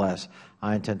injurious nonetheless.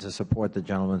 I intend to support the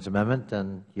gentleman's amendment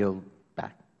and yield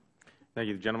back. Thank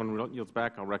you. The gentleman yields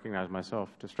back. I'll recognize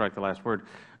myself to strike the last word.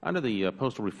 Under the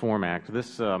Postal Reform Act,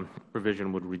 this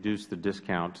provision would reduce the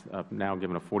discount, now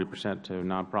given a 40% to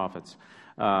nonprofits,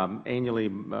 annually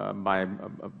by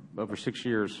over 6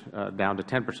 years down to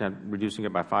 10%, reducing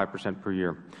it by 5% per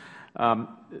year.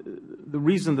 The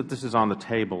reason that this is on the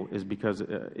table is because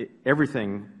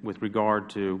everything with regard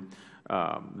to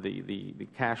the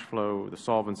cash flow, the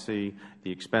solvency,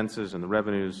 the expenses, and the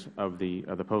revenues of the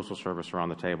Postal Service are on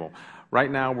the table.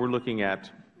 Right now, we're looking at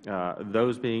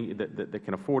those being that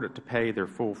can afford it to pay their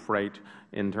full freight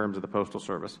in terms of the Postal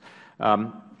Service.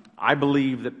 I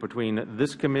believe that between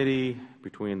this committee,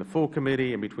 between the full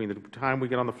committee, and between the time we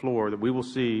get on the floor, that we will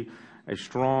see a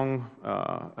strong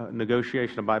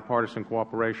negotiation of bipartisan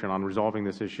cooperation on resolving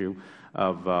this issue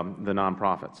of the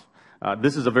nonprofits.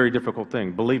 This is a very difficult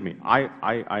thing. Believe me,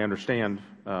 I understand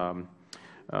the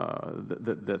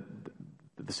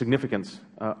significance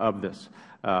of this,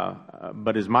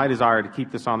 but it is my desire to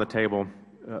keep this on the table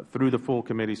through the full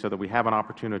committee so that we have an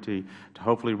opportunity to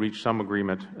hopefully reach some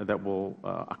agreement that will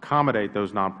accommodate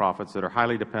those nonprofits that are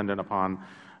highly dependent upon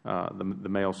the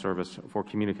mail service for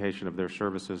communication of their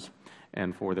services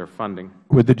and for their funding.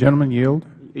 Would the gentleman yield?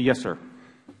 Yes, sir.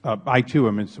 I, too,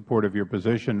 am in support of your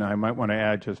position. I might want to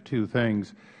add just two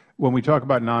things. When we talk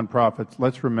about nonprofits,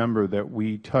 let's remember that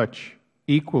we touch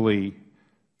equally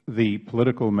the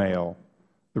political mail,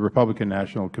 the Republican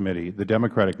National Committee, the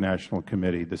Democratic National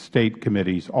Committee, the state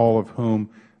committees, all of whom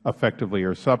effectively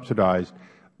are subsidized.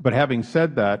 But having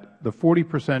said that, the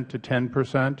 40% to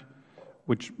 10%,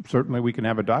 which certainly we can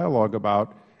have a dialogue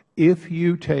about, if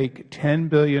you take $10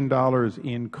 billion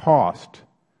in cost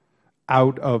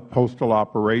out of postal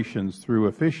operations through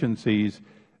efficiencies,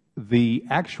 the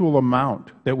actual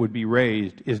amount that would be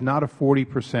raised is not a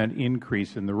 40%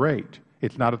 increase in the rate.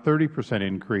 It's not a 30%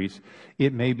 increase.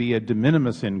 It may be a de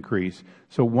minimis increase.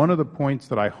 So one of the points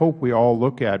that I hope we all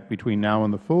look at between now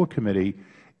and the full committee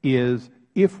is,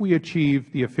 if we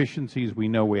achieve the efficiencies we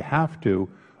know we have to,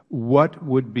 what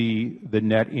would be the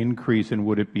net increase and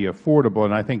would it be affordable?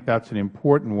 And I think that's an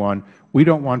important one. We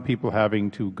don't want people having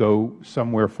to go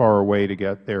somewhere far away to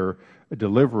get their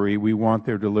delivery. We want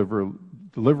their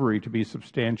delivery to be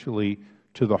substantially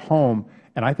to the home.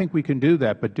 And I think we can do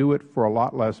that, but do it for a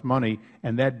lot less money,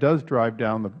 and that does drive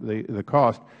down the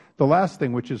cost. The last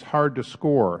thing, which is hard to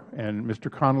score, and Mr.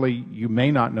 Connolly, you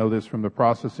may not know this from the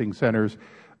processing centers,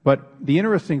 but the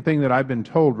interesting thing that I've been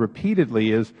told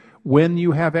repeatedly is, when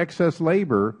you have excess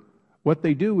labor, what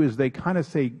they do is they kind of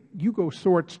say, you go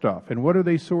sort stuff. And what are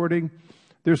they sorting?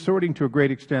 They're sorting, to a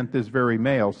great extent, this very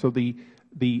mail. So the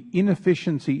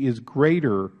inefficiency is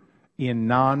greater in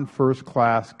non-first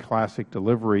class classic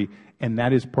delivery, and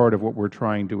that is part of what we're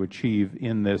trying to achieve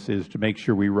in this, is to make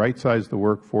sure we right-size the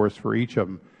workforce for each of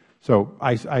them. So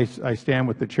I stand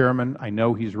with the Chairman. I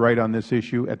know he's right on this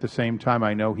issue. At the same time,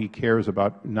 I know he cares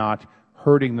about not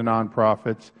hurting the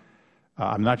nonprofits.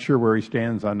 I'm not sure where he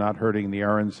stands on not hurting the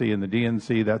RNC and the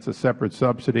DNC. That's a separate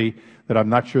subsidy that I'm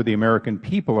not sure the American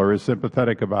people are as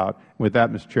sympathetic about. With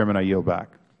that, Mr. Chairman, I yield back.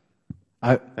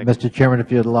 Mr. Chairman,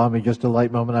 if you would allow me just a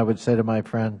light moment, I would say to my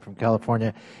friend from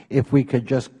California, if we could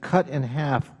just cut in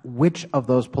half which of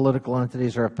those political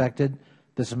entities are affected,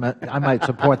 I might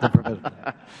support the provision.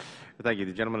 Thank you.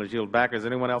 The gentleman has yielded back. Is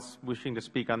anyone else wishing to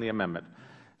speak on the amendment?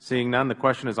 Seeing none, the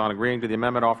question is on agreeing to the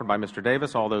amendment offered by Mr.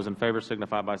 Davis. All those in favor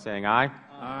signify by saying aye.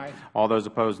 Aye. All those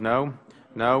opposed, no.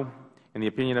 No. In the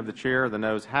opinion of the Chair, the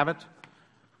noes have it.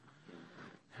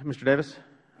 Mr. Davis?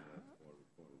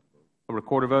 A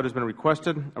recorded vote has been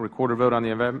requested. A recorded vote on the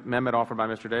amendment offered by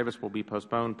Mr. Davis will be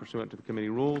postponed pursuant to the committee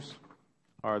rules.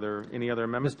 Are there any other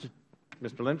amendments?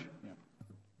 Mr. Lynch?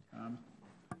 Yeah.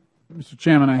 Mr.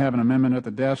 Chairman, I have an amendment at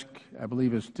the desk. I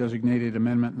believe it's designated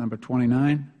amendment number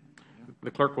 29. The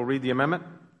clerk will read the amendment.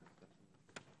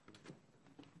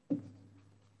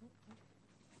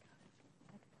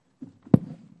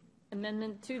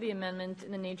 Amendment to the amendment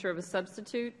in the nature of a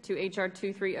substitute to H.R.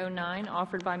 2309,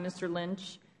 offered by Mr.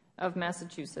 Lynch of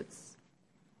Massachusetts.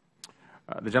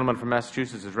 The gentleman from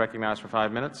Massachusetts is recognized for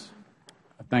 5 minutes.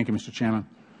 Thank you, Mr. Chairman.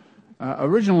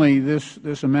 Originally,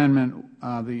 this amendment,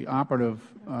 the operative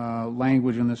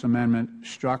language in this amendment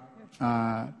struck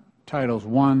titles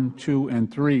 1, 2,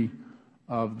 and 3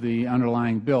 of the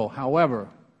underlying bill. However,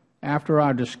 after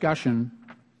our discussion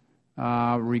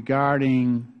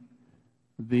regarding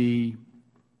the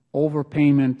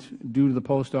overpayment due to the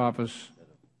Post Office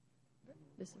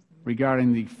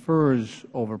regarding the FERS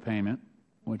overpayment,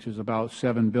 which is about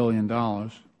 $7 billion,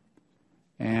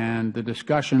 and the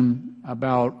discussion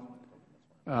about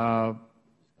a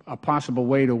possible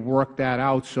way to work that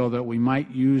out so that we might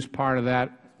use part of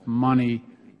that money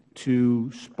to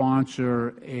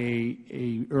sponsor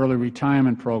a early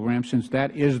retirement program, since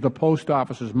that is the Post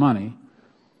Office's money,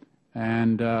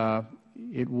 and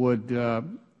it would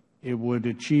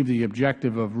achieve the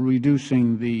objective of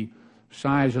reducing the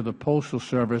size of the Postal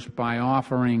Service by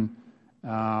offering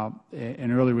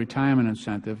an early retirement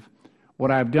incentive.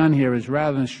 What I've done here is,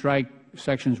 rather than strike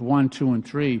sections 1, 2, and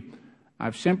 3,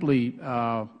 I've simply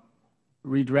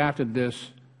redrafted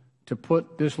this to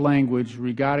put this language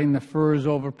regarding the FERS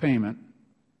overpayment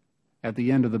at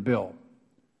the end of the bill.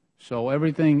 So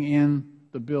everything in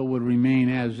the bill would remain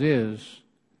as is,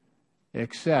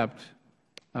 except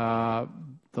the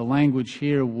language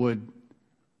here would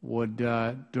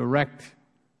direct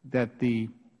that the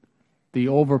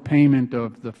overpayment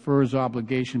of the FERS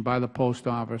obligation by the Post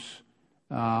Office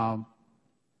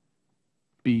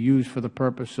be used for the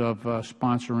purpose of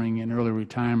sponsoring an early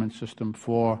retirement system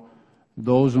for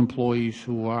those employees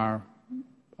who are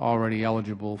already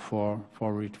eligible for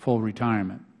full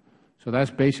retirement. So that's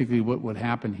basically what would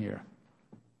happen here.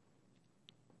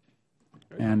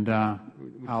 And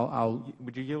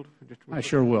would you yield? I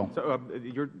sure will. So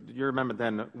your amendment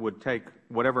then would take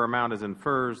whatever amount is in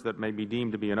FERS that may be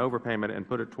deemed to be an overpayment and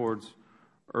put it towards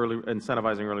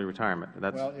incentivizing early retirement.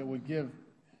 Well, it would give.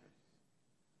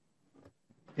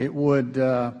 It would.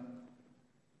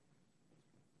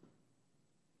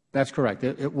 That's correct.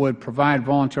 It would provide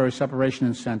voluntary separation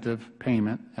incentive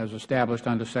payment as established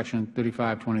under Section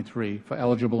 3523 for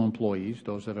eligible employees,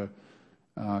 those that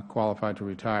are qualified to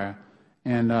retire,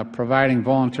 and providing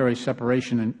voluntary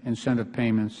separation incentive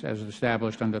payments as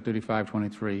established under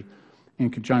 3523 in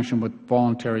conjunction with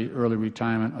voluntary early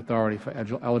retirement authority for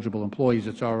eligible employees.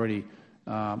 It's already,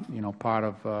 part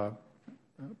of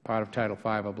Title V,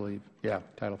 I believe. Yeah,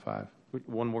 Title V.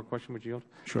 One more question, would you yield?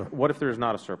 Sure. What if there is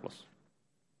not a surplus?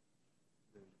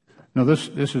 No, this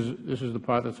is the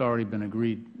part that's already been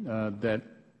agreed, that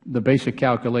the basic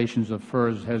calculations of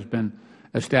FERS has been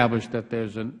established that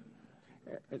there's an.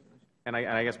 And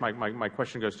I guess my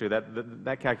question goes to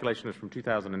that calculation is from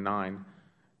 2009,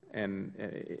 and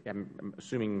I'm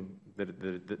assuming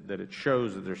that it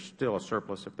shows that there's still a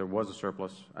surplus if there was a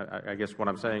surplus. I guess what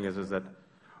I'm saying is that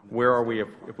where are we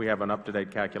if we have an up-to-date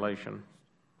calculation?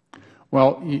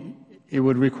 Well, it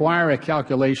would require a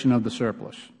calculation of the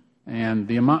surplus. And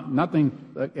the amount,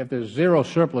 if there's zero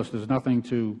surplus, there's nothing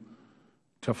to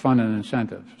fund an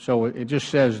incentive. So it just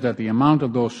says that the amount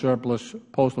of those surplus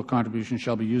postal contributions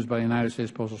shall be used by the United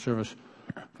States Postal Service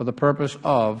for the purpose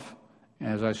of,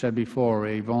 as I said before,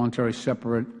 a voluntary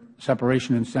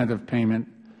separation incentive payment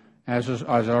as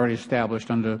already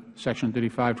established under Section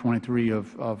 3523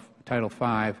 of Title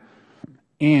V,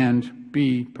 and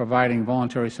B, providing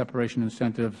voluntary separation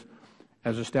incentives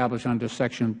as established under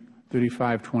Section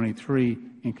 3523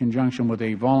 in conjunction with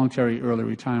a voluntary early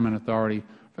retirement authority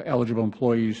for eligible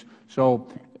employees. So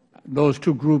those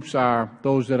two groups are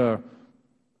those that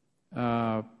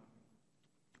are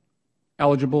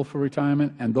eligible for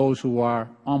retirement and those who are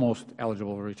almost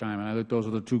eligible for retirement. I think those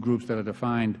are the two groups that are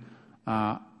defined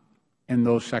in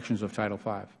those sections of Title V.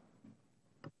 Are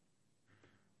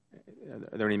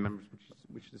there any members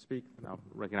wishing to speak? I'll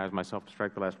recognize myself to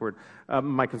strike the last word.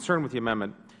 My concern with the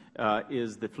amendment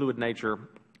is the fluid nature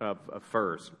of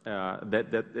FERS,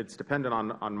 that it's dependent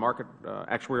on market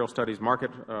actuarial studies,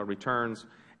 market returns,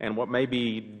 and what may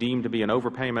be deemed to be an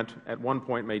overpayment at one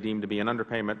point may deem to be an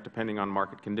underpayment depending on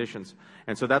market conditions.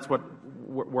 And so that's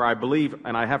where I believe,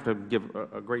 and I have to give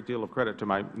a great deal of credit to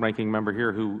my ranking member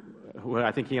here who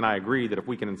I think he and I agree that if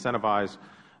we can incentivize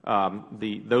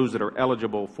those that are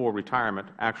eligible for retirement,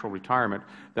 actual retirement,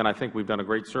 then I think we've done a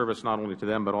great service not only to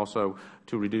them but also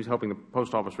to helping the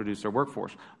Post Office reduce their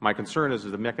workforce. My concern is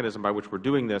the mechanism by which we're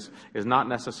doing this is not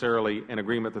necessarily an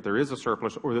agreement that there is a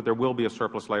surplus or that there will be a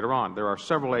surplus later on. There are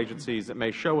several agencies that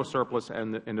may show a surplus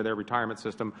into their retirement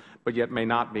system, but yet may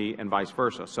not be, and vice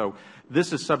versa. So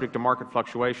this is subject to market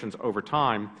fluctuations over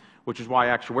time, which is why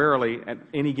actuarially at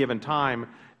any given time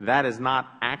that is not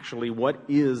actually what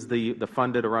is the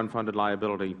funded or unfunded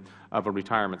liability of a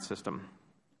retirement system.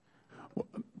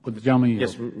 Would the gentleman yield?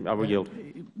 Yes, I will yield.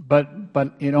 But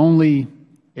it only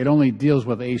deals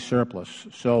with a surplus.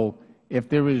 So if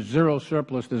there is zero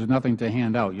surplus, there's nothing to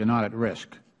hand out. You're not at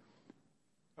risk.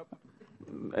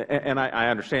 And I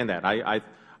understand that.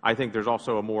 I think there's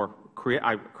also a more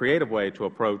creative way to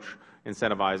approach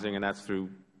incentivizing, and that's through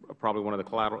probably one of the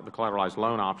collateralized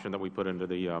loan option that we put into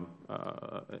the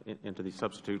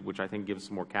substitute, which I think gives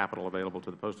some more capital available to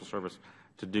the Postal Service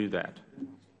to do that.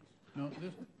 No,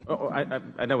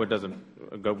 I know it doesn't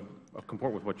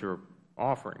comport with what you're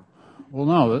offering. Well,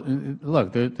 no.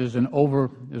 Look, there's an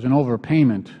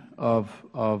overpayment of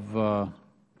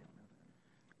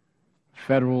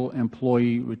Federal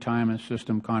Employee Retirement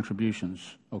System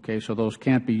contributions. Okay, so those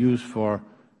can't be used for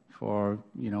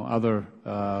other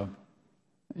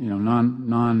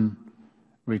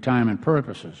non-retirement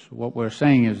purposes. What we're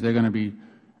saying is they're going to be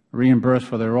reimbursed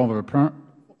for their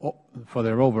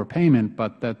overpayment,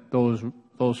 but that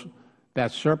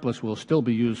surplus will still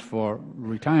be used for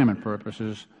retirement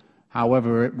purposes.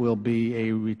 However, it will be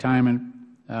a retirement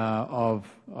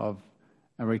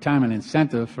retirement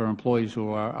incentive for employees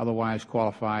who are otherwise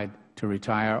qualified to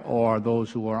retire, or those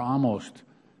who are almost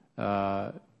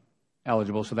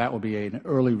eligible. So that will be an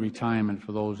early retirement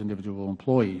for those individual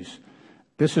employees.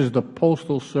 This is the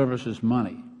Postal Service's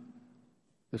money.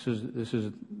 That's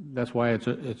why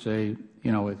it's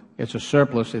a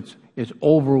surplus. It's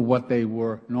over what they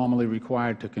were normally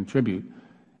required to contribute,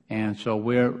 and so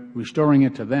we're restoring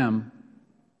it to them,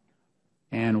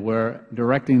 and we're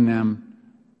directing them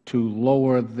to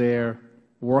lower their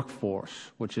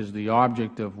workforce, which is the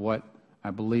object of what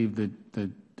I believe the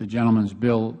gentleman's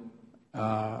bill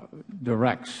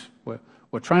directs.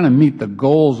 We're trying to meet the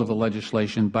goals of the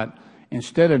legislation, but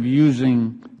instead of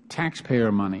using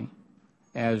taxpayer money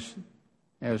as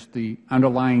the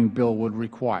underlying bill would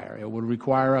require, it would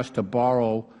require us to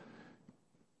borrow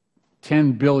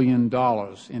 $10 billion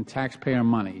in taxpayer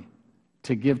money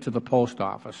to give to the Post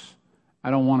Office. I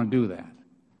don't want to do that.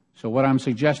 So what I'm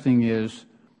suggesting is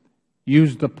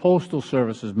use the Postal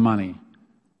Service's money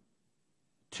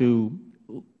to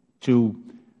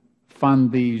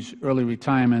fund these early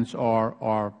retirements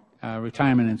or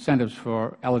retirement incentives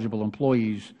for eligible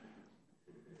employees.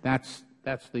 That's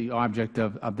the object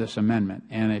of this amendment.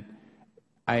 And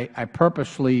I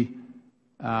purposely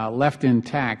left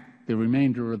intact the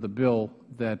remainder of the bill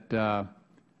that the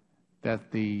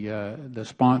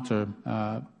sponsor,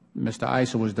 Mr.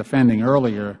 Issa, was defending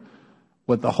earlier,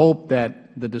 with the hope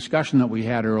that the discussion that we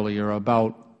had earlier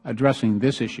about addressing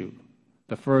this issue,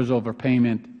 the FERS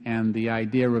overpayment, and the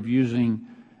idea of using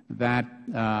that,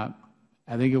 I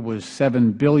think it was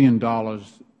 $7 billion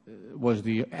was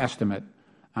the estimate.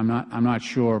 I'm not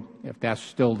sure if that's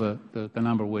still the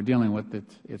number we're dealing with.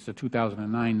 It's the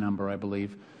 2009 number, I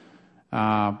believe.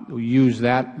 We use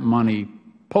that money,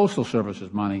 Postal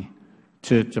Service's money,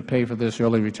 to pay for this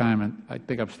early retirement. I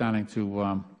think I'm starting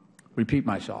to repeat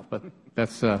myself, but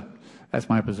that's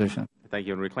my position. Thank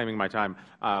you. In reclaiming my time,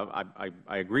 I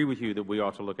agree with you that we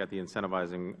ought to look at the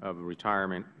incentivizing of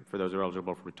retirement for those who are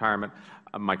eligible for retirement.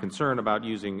 My concern about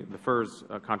using the FERS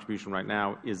contribution right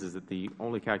now is that the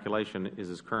only calculation is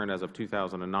as current as of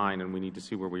 2009, and we need to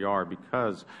see where we are,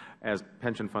 because as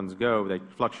pension funds go, they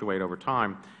fluctuate over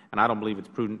time, and I don't believe it's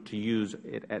prudent to use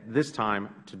it at this time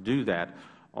to do that,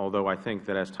 although I think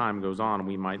that as time goes on,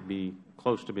 we might be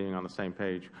close to being on the same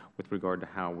page with regard to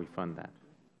how we fund that.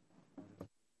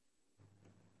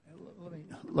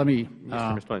 Let me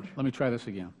try this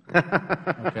again.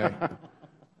 Okay.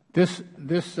 This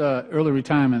early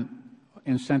retirement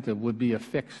incentive would be a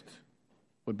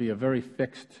very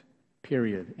fixed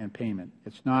period and payment.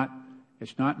 It's not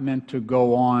meant to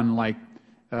go on like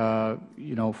for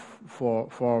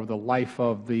the life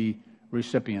of the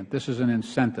recipient. This is an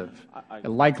incentive,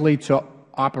 likely to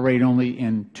operate only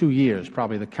in 2 years,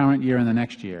 probably the current year and the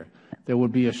next year. There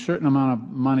would be a certain amount of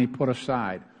money put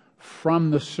aside from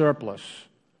the surplus,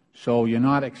 so you're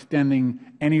not extending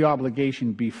any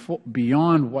obligation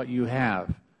beyond what you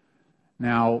have.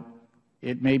 Now,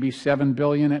 it may be $7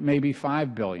 billion, it may be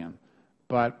 $5 billion,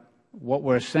 but what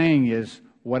we're saying is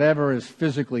whatever is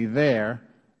physically there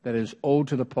that is owed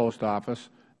to the Post Office,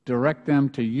 direct them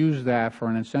to use that for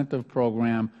an incentive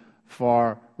program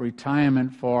for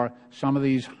retirement for some of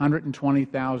these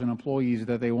 120,000 employees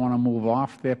that they want to move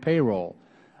off their payroll.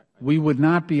 We would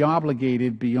not be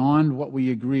obligated beyond what we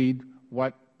agreed,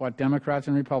 what Democrats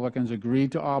and Republicans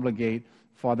agreed to obligate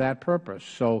for that purpose.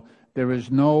 So there is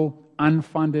no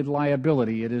unfunded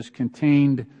liability. It is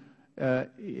contained.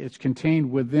 It's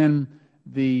contained within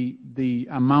the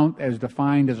amount as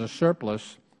defined as a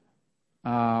surplus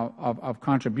of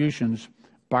contributions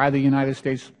by the United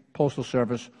States Postal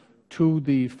Service to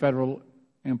the Federal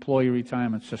Employee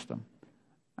Retirement System.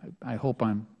 I hope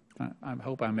I'm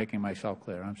making myself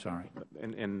clear. I'm sorry.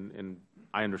 And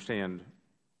I understand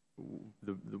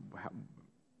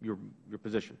your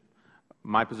position.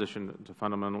 My position, to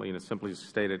fundamentally and as simply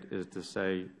state it, is to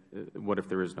say, what if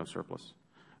there is no surplus?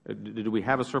 Do we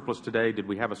have a surplus today? Did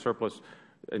we have a surplus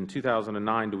in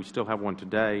 2009? Do we still have one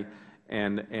today?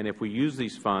 And if we use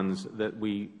these funds that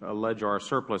we allege are a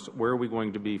surplus, where are we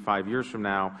going to be 5 years from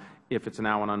now if it's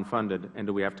now an unfunded, and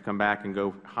do we have to come back and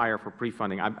go higher for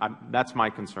pre-funding? That's my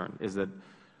concern, is that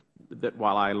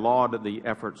while I laud the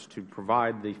efforts to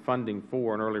provide the funding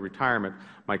for an early retirement,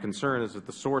 my concern is that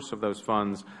the source of those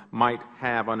funds might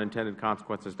have unintended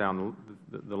consequences down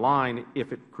the line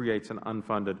if it creates an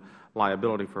unfunded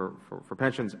liability for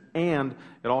pensions, and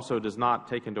it also does not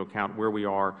take into account where we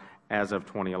are as of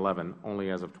 2011,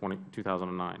 only as of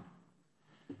 2009.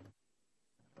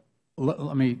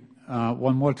 Let me,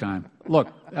 one more time. Look,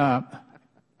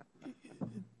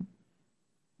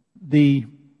 the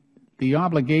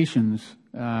obligations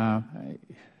that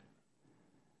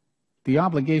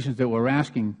we're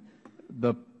asking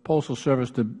the Postal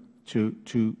Service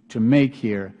to make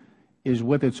here is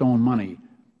with its own money.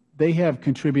 They have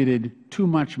contributed too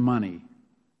much money,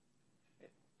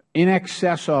 in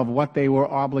excess of what they were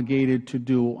obligated to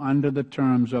do under the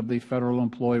terms of the Federal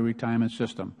Employee Retirement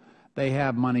System. They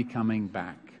have money coming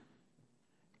back.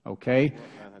 Okay?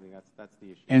 That's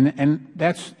the issue. And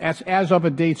that's as of a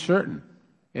date certain,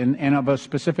 and of a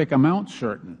specific amount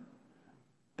certain,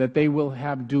 that they will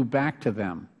have due back to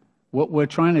them. What we're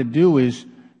trying to do is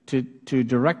to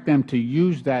direct them to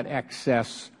use that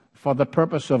excess for the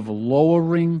purpose of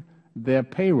lowering their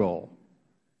payroll.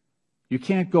 You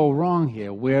can't go wrong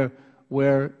here. We're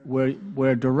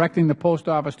directing the Post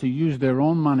Office to use their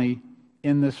own money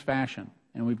in this fashion,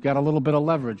 and we've got a little bit of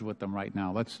leverage with them right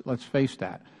now. Let's face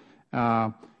that.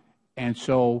 And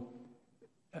so,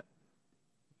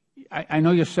 I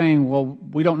know you're saying, well,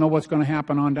 we don't know what's going to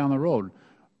happen on down the road.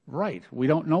 Right, we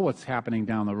don't know what's happening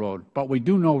down the road. But we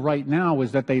do know right now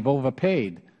is that they've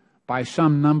overpaid by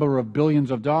some number of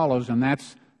billions of dollars, and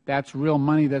that's real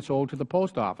money that's owed to the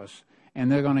Post Office. And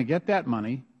they're going to get that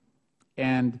money,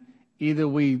 and either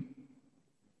we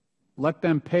let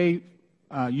them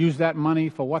use that money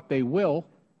for what they will,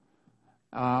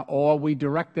 or we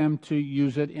direct them to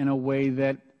use it in a way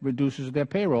that reduces their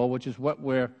payroll, which is what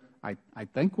I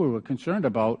think we were concerned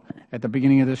about at the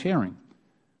beginning of this hearing.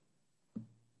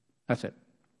 That's it.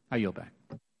 I yield back.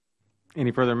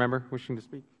 Any further member wishing to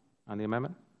speak on the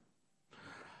amendment?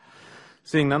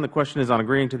 Seeing none, the question is on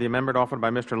agreeing to the amendment offered by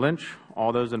Mr. Lynch.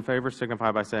 All those in favor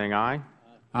signify by saying aye.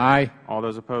 Aye. All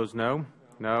those opposed, no.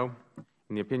 No.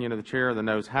 In the opinion of the Chair, the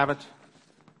noes have it.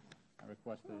 I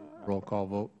request a roll call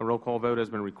vote. A roll call vote has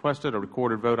been requested. A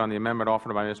recorded vote on the amendment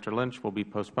offered by Mr. Lynch will be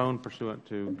postponed pursuant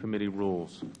to committee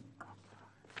rules.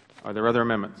 Are there other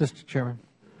amendments? Mr. Chairman.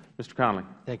 Mr. Connolly.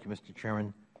 Thank you, Mr.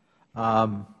 Chairman.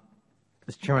 Mr.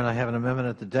 Chairman, I have an amendment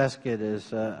at the desk. It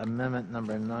is amendment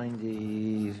number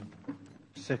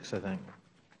 96, I think.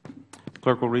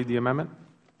 Clerk will read the amendment.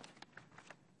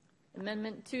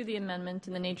 Amendment to the amendment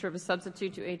in the nature of a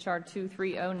substitute to H.R.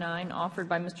 2309, offered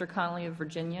by Mr. Connolly of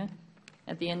Virginia,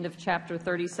 at the end of Chapter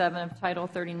 37 of Title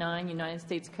 39, United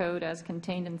States Code, as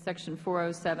contained in Section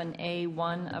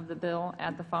 407A1 of the bill,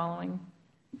 add the following.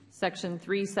 Section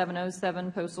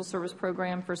 3707, Postal Service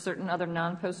Program for certain other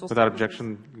non-postal services. Without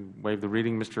objection, waive the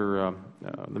reading. The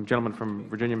gentleman from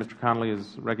Virginia, Mr. Connolly,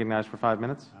 is recognized for 5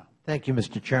 minutes. Thank you,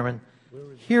 Mr. Chairman.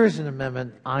 Here is an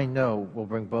amendment I know will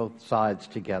bring both sides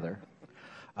together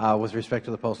with respect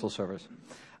to the Postal Service.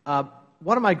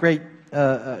 One of my great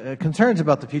concerns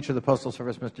about the future of the Postal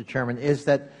Service, Mr. Chairman, is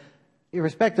that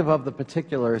irrespective of the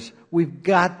particulars, we've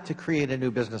got to create a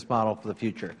new business model for the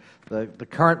future. The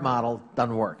current model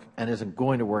doesn't work and isn't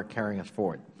going to work carrying us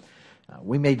forward.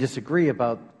 We may disagree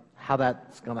about how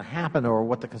that's going to happen or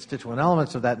what the constituent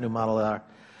elements of that new model are,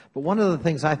 but one of the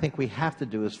things I think we have to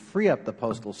do is free up the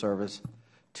Postal Service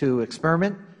to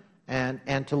experiment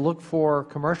and to look for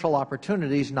commercial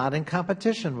opportunities, not in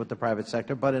competition with the private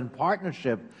sector, but in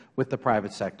partnership with the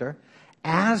private sector,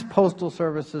 as postal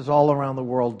services all around the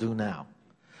world do now.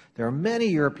 There are many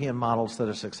European models that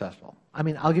are successful. I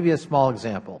mean, I'll give you a small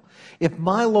example. If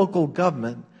my local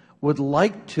government would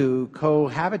like to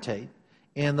cohabitate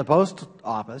in the post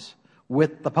office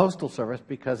with the Postal Service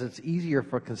because it's easier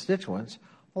for constituents,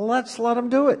 let's let them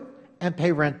do it and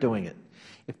pay rent doing it.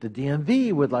 If the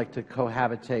DMV would like to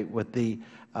cohabitate with the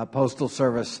Postal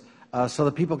Service so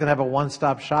that people can have a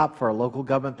one-stop shop for a local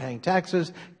government paying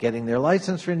taxes, getting their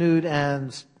license renewed,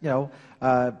 and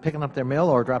picking up their mail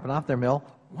or dropping off their mail,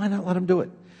 why not let them do it?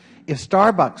 If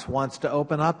Starbucks wants to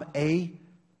open up a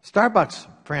Starbucks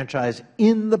franchise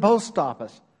in the post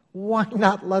office, why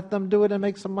not let them do it and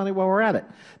make some money while we're at it?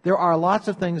 There are lots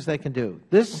of things they can do.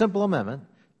 This simple amendment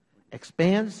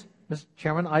expands, Mr.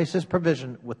 Chairman, ICE's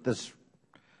provision with this,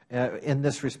 in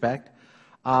this respect,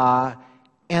 and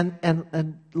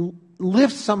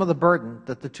lifts some of the burden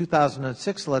that the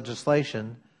 2006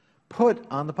 legislation put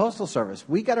on the Postal Service.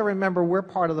 We got to remember we're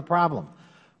part of the problem.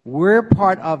 We're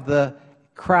part of the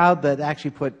crowd that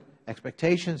actually put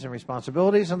expectations and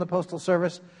responsibilities on the Postal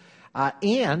Service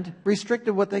and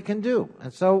restricted what they can do.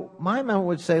 And so my amendment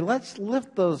would say let's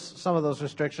lift some of those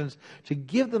restrictions to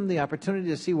give them the opportunity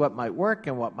to see what might work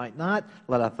and what might not,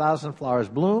 let 1,000 flowers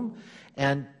bloom,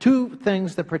 and two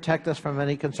things that protect us from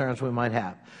any concerns we might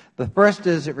have. The first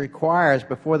is it requires,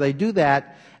 before they do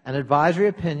that, an advisory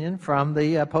opinion from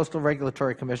the Postal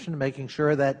Regulatory Commission, making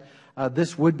sure that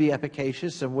this would be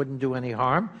efficacious and wouldn't do any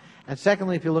harm. And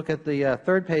secondly, if you look at the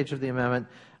third page of the amendment,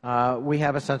 we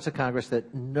have a sense of Congress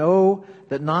that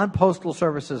non-postal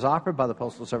services offered by the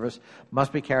Postal Service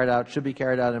must be carried out, should be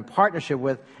carried out in partnership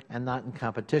with and not in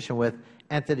competition with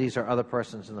entities or other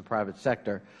persons in the private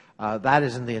sector. That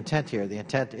isn't the intent here. The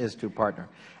intent is to partner.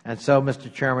 And so,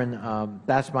 Mr. Chairman,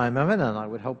 that's my amendment, and I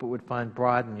would hope it would find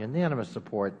broad and unanimous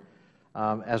support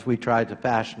as we try to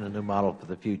fashion a new model for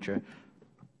the future.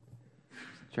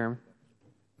 Mr. Chairman.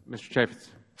 Mr. Chaffetz.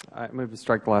 I move to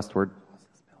strike the last word.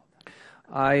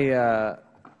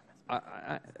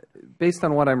 Based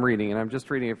on what I'm reading, and I'm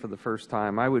just reading it for the first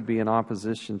time, I would be in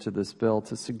opposition to this bill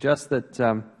to suggest that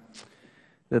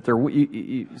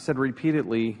you said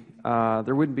repeatedly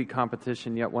there wouldn't be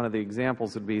competition, yet one of the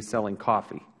examples would be selling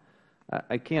coffee.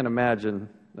 I can't imagine,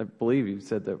 I believe you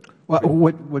said that. Well,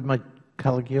 would my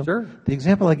colleague yield? Sure. The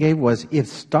example I gave was if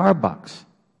Starbucks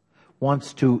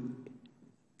wants to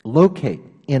locate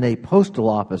in a postal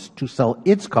office to sell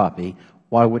its coffee,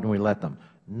 why wouldn't we let them?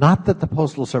 Not that the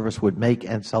Postal Service would make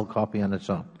and sell coffee on its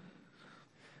own.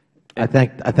 I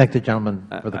thank the gentleman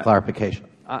for the clarification.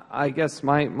 I guess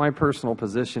my personal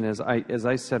position is, as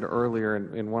I said earlier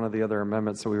in one of the other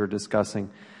amendments that we were discussing,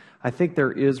 I think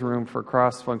there is room for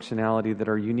cross-functionality that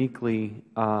are uniquely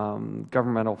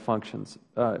governmental functions.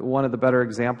 One of the better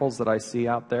examples that I see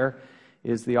out there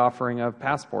is the offering of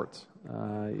passports.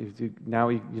 Now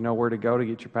you know where to go to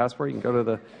get your passport. You can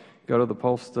go to the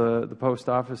post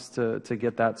office to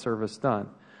get that service done.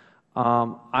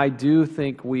 I do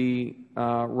think we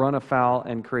run afoul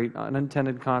and create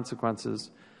unintended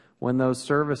consequences when those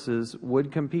services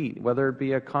would compete, whether it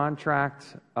be a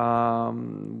contract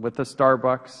with a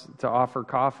Starbucks to offer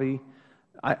coffee.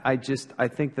 I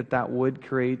think that would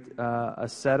create a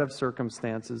set of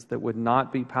circumstances that would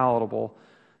not be palatable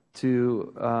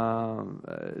to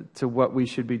what we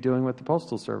should be doing with the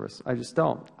Postal Service. I just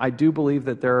don't. I do believe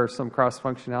that there are some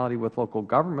cross-functionality with local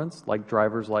governments, like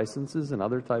driver's licenses and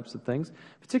other types of things,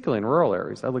 particularly in rural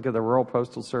areas. I look at the rural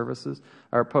postal services,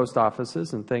 or post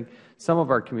offices, and think some of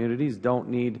our communities don't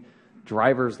need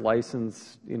driver's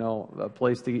license, a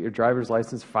place to get your driver's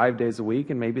license 5 days a week,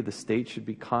 and maybe the state should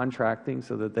be contracting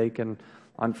so that they can,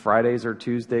 on Fridays or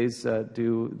Tuesdays,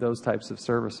 do those types of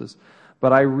services.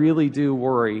 But I really do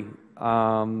worry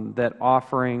that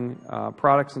offering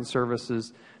products and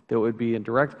services that would be in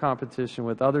direct competition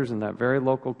with others in that very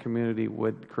local community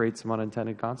would create some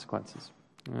unintended consequences.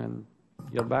 And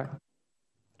yield back.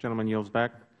 Gentleman yields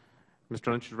back.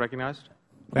 Mr. Lynch is recognized.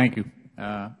 Thank you.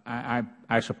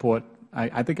 I support.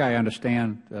 I think I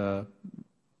understand the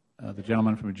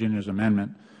gentleman from Virginia's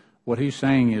amendment. What he's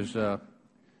saying is,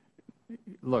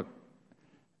 look,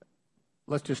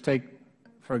 let's just take,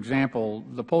 for example,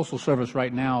 the Postal Service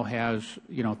right now has,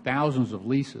 thousands of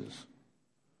leases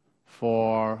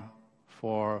for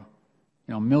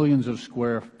millions of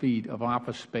square feet of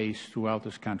office space throughout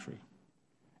this country.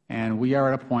 And we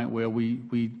are at a point where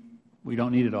we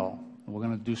don't need it all. We're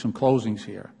going to do some closings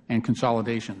here and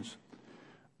consolidations.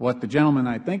 What the gentleman,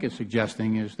 I think, is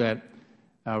suggesting is that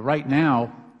right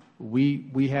now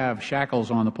we have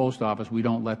shackles on the Post Office. We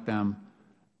don't let them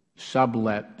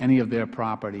sublet any of their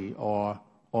property or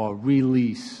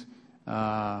release,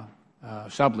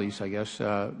 sublease, I guess,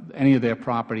 any of their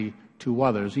property to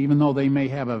others, even though they may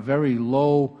have a very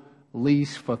low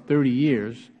lease for 30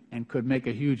 years and could make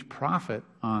a huge profit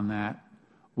on that.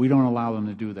 We don't allow them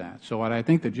to do that. So what I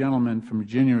think the gentleman from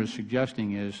Virginia is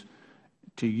suggesting is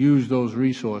to use those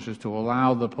resources to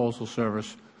allow the Postal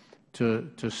Service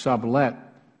to sublet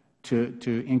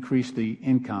to increase the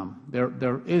income.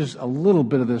 There is a little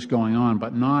bit of this going on,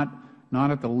 but not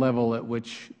at the level at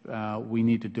which we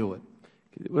need to do it.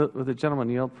 Will the gentleman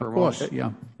yield for a moment? Of course,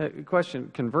 yeah. Question,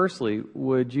 conversely,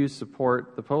 would you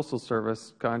support the Postal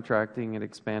Service contracting and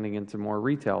expanding into more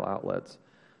retail outlets?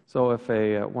 So if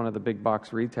one of the big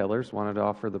box retailers wanted to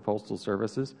offer the postal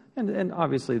services, and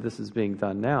obviously this is being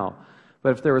done now,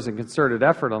 but if there was a concerted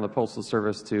effort on the Postal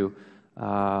Service to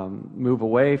move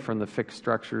away from the fixed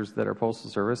structures that are Postal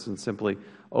Service and simply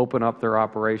open up their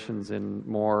operations in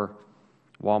more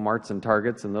Walmarts and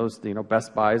Targets and those,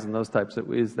 Best Buys and those types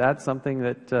of, is that something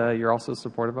that you're also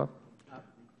supportive of?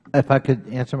 If I could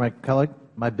answer my colleague,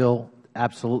 my bill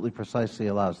absolutely precisely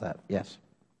allows that, yes.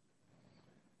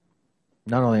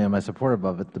 Not only am I supportive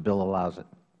of it, the bill allows it.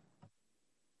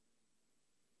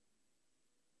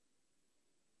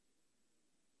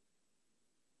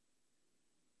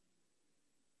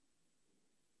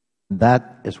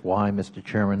 That is why, Mr.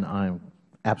 Chairman, I am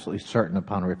absolutely certain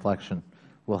upon reflection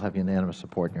we'll have unanimous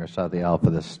support on your side of the aisle for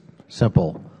this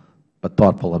simple but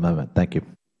thoughtful amendment. Thank you.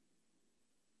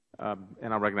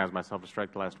 And I'll recognize myself to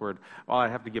strike the last word. While I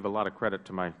have to give a lot of credit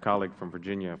to my colleague from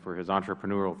Virginia for his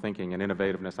entrepreneurial thinking and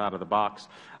innovativeness out of the box,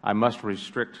 I must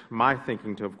restrict my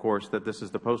thinking to, of course, that this is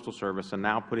the Postal Service, and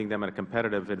now putting them at a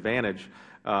competitive advantage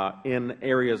in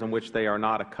areas in which they are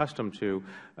not accustomed to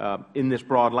in this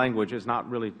broad language is not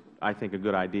really, I think, a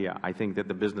good idea. I think that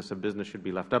the business of business should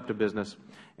be left up to business,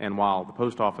 and while the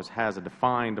Post Office has a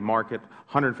defined market,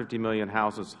 150 million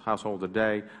households a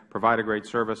day, provide a great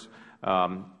service,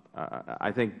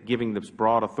 I think giving this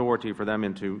broad authority for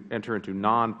them to enter into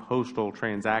non-postal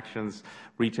transactions,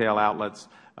 retail outlets,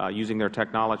 using their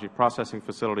technology processing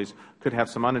facilities could have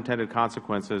some unintended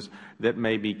consequences that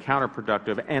may be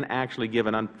counterproductive and actually give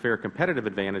an unfair competitive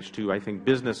advantage to, I think,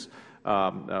 business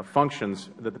functions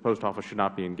that the Post Office should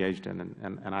not be engaged in,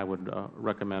 and I would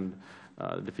recommend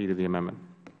defeat of the amendment.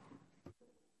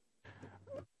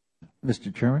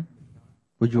 Mr. Chairman,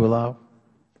 would you allow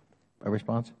a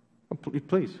response?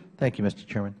 Please. Thank you, Mr.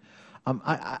 Chairman.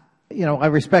 I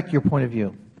respect your point of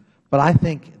view, but I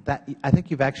think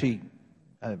you've actually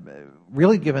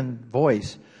really given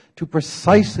voice to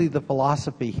precisely the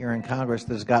philosophy here in Congress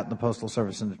that has gotten the Postal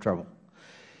Service into trouble.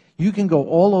 You can go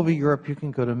all over Europe, you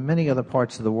can go to many other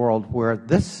parts of the world where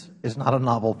this is not a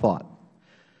novel thought.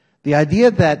 The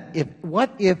idea that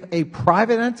what if a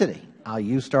private entity, I'll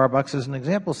use Starbucks as an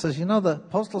example, says, you know, the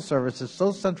Postal Service is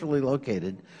so centrally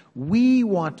located, we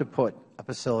want to put a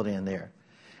facility in there.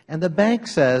 And the bank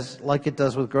says, like it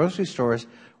does with grocery stores,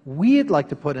 we'd like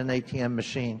to put an ATM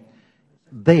machine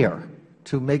there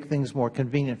to make things more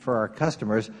convenient for our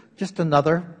customers, just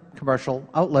another commercial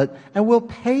outlet, and we'll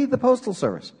pay the Postal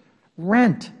Service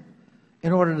rent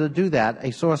in order to do that,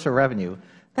 a source of revenue.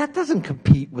 That doesn't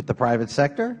compete with the private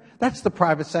sector. That's the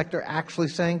private sector actually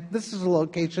saying, this is a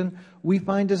location we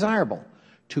find desirable.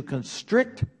 To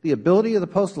constrict the ability of the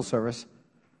Postal Service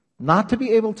not to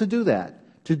be able to do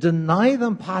that, to deny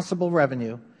them possible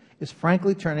revenue, is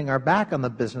frankly turning our back on the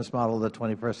business model of the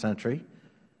 21st century,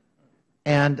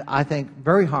 and I think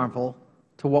very harmful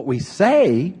to what we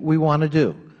say we want to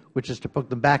do, which is to put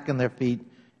them back on their feet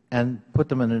and put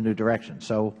them in a new direction.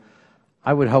 So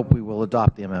I would hope we will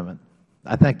adopt the amendment.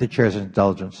 I thank the Chair's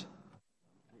indulgence.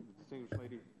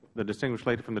 The distinguished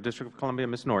lady from the District of Columbia,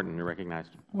 Ms. Norton, you're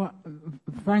recognized. Well,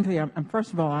 frankly,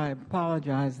 first of all, I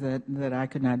apologize that I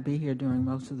could not be here during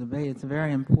most of the debate. It's a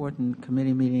very important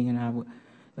committee meeting, and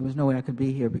there was no way I could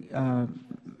be here,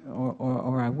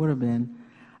 or I would have been.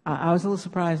 I was a little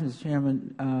surprised, Mr.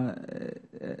 Chairman,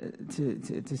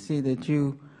 to see that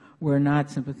you were not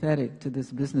sympathetic to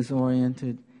this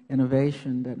business-oriented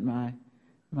innovation that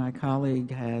my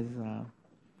colleague has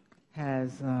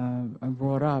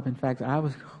brought up. In fact, I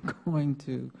was going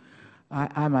to,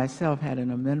 I myself had an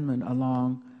amendment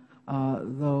along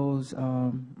those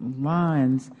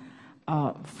lines.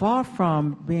 Far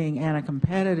from being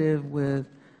anti-competitive with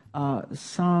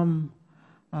some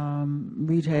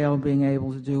retail being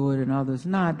able to do it and others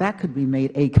not, that could be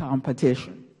made a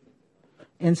competition.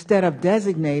 Instead of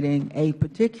designating a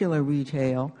particular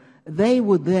retail, they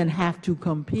would then have to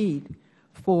compete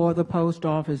for the post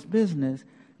office business.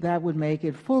 That would make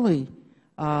it fully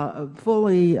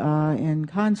in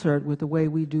concert with the way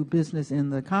we do business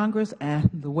in the Congress and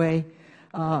the way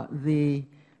the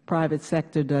private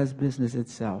sector does business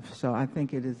itself. So I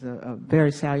think it is a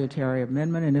very salutary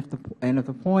amendment, and if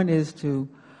the point is to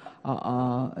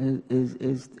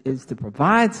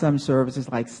provide some services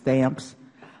like stamps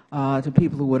to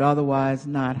people who would otherwise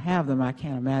not have them, I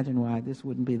can't imagine why this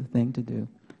wouldn't be the thing to do.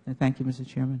 And thank you, Mr.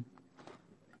 Chairman.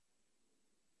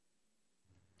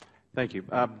 Thank you.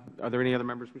 Are there any other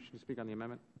members wishing to speak on the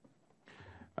amendment?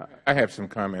 I have some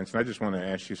comments, and I just want to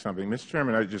ask you something. Mr.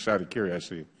 Chairman, I just out of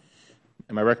curiosity,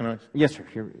 am I recognized? Yes, sir.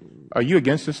 Are you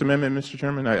against this amendment, Mr.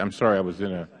 Chairman? I'm sorry, I was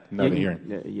in another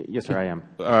hearing. Yes, sir, I am.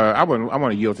 I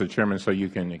want to yield to the Chairman so you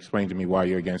can explain to me why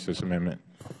you're against this amendment.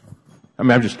 I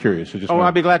mean, I'm just curious.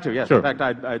 I'd be glad to, yes. Sure. In fact,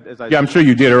 I'm sure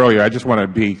you did earlier. I just want to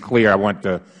be clear. I want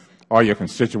the all your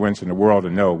constituents in the world to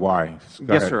know why.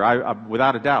 Yes, sir.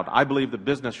 Without a doubt. I believe that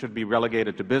business should be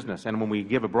relegated to business. And when we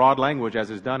give a broad language, as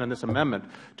is done in this amendment,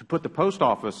 to put the post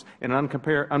office in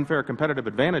unfair competitive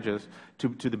advantages to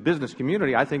the business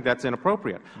community, I think that's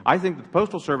inappropriate. I think that the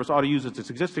Postal Service ought to use its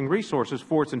existing resources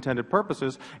for its intended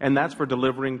purposes, and that's for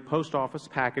delivering post office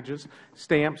packages,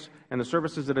 stamps, and the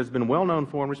services that it has been well known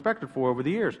for and respected for over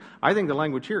the years. I think the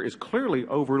language here is clearly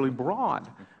overly broad.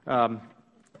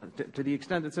 To the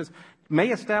extent it says, may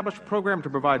establish a program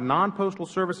to provide non-postal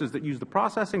services that use the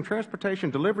processing, transportation,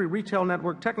 delivery, retail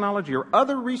network, technology, or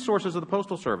other resources of the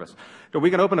Postal Service. Are we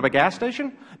going to open up a gas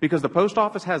station because the post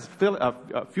office has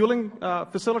fueling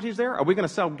facilities there? Are we going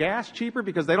to sell gas cheaper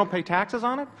because they don't pay taxes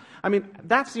on it? I mean,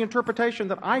 that's the interpretation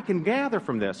that I can gather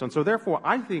from this. And so, therefore,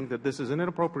 I think that this is an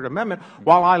inappropriate amendment.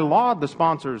 While I laud the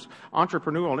sponsors'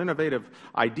 entrepreneurial and innovative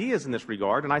ideas in this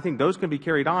regard, and I think those can be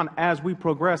carried on as we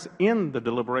progress in the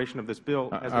deliberation of this bill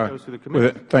as it goes through the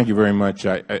committee. Well, thank you very much.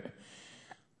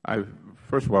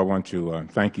 First of all, I want to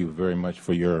thank you very much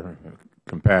for your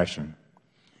compassion.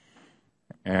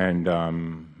 And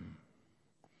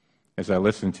as I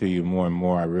listen to you more and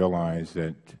more, I realize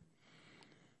that,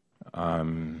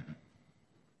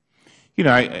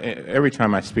 every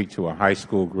time I speak to a high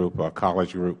school group or a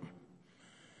college group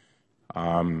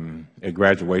at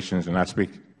graduations, and I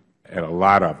speak at a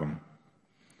lot of them,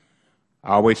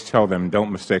 I always tell them,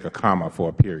 don't mistake a comma for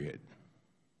a period.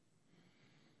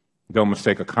 Don't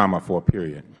mistake a comma for a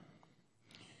period.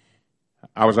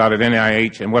 I was out at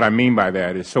NIH, and what I mean by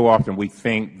that is so often we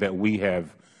think that we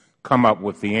have come up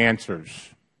with the answers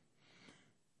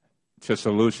to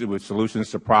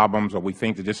solutions to problems, or we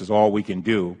think that this is all we can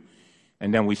do,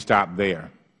 and then we stop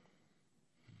there.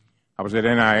 I was at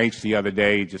NIH the other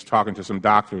day just talking to some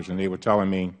doctors, and they were telling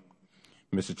me,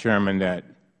 Mr. Chairman, that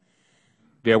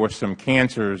there were some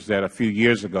cancers that a few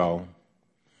years ago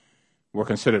were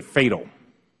considered fatal.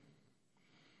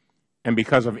 And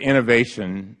because of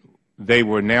innovation, they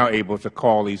were now able to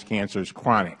call these cancers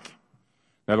chronic.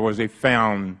 In other words, they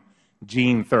found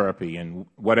gene therapy and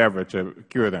whatever to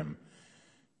cure them.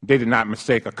 They did not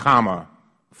mistake a comma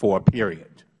for a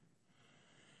period.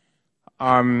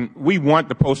 We want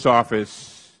the post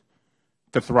office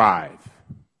to thrive.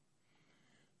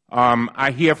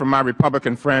 I hear from my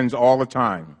Republican friends all the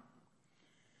time,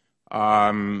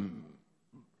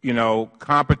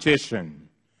 competition,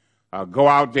 go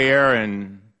out there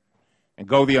and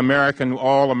go the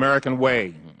all-American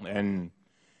way. And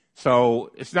so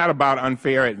it's not about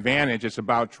unfair advantage. It's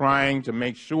about trying to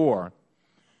make sure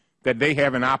that they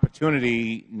have an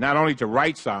opportunity not only to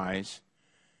right-size,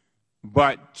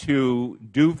 but to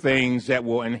do things that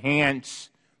will enhance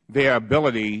their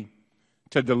ability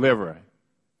to deliver.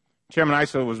 Chairman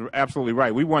Issa was absolutely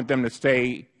right. We want them to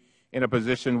stay in a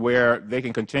position where they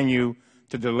can continue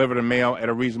to deliver the mail at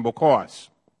a reasonable cost.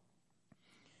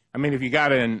 I mean, if you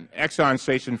got an Exxon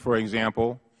station, for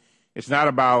example, it's not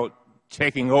about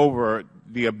taking over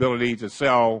the ability to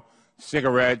sell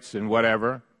cigarettes and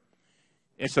whatever.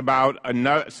 It's about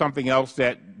something else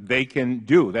that they can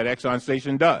do, that Exxon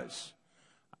station does.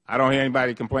 I don't hear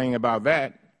anybody complaining about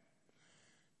that.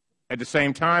 At the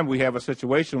same time, we have a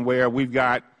situation where we've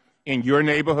got, in your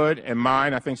neighborhood and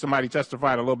mine, I think somebody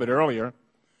testified a little bit earlier,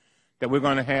 that we're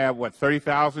going to have,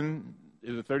 30,000,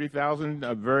 is it 30,000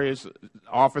 various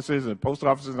offices and post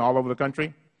offices all over the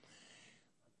country?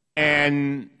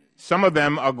 And some of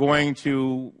them are going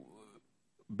to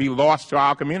be lost to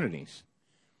our communities.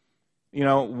 You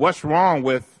know, what's wrong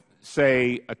with,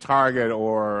 say, a Target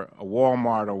or a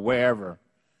Walmart or wherever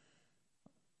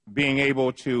being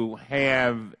able to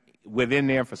have within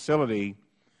their facility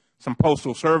some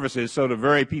postal services so the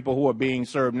very people who are being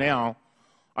served now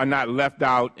are not left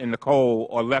out in the cold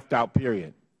or left out,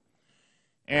 period.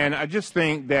 And I just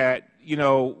think that,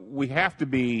 we have to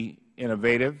be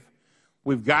innovative.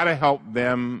 We've got to help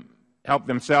them help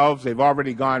themselves. They've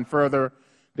already gone further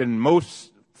than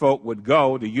most folk would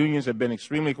go. The unions have been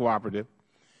extremely cooperative.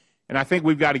 And I think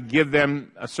we've got to give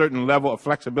them a certain level of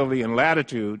flexibility and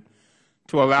latitude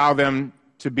to allow them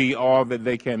to be all that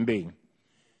they can be.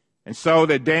 And so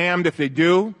they're damned if they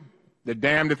do, they're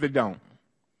damned if they don't.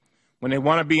 When they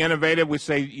want to be innovative, we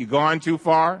say, you've gone too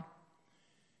far.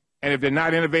 And if they're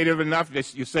not innovative enough,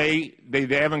 you say they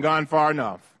haven't gone far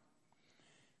enough.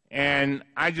 And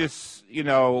I just,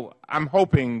 I'm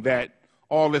hoping that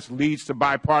all this leads to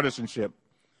bipartisanship.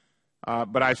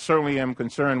 But I certainly am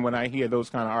concerned when I hear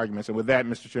those kind of arguments. And with that,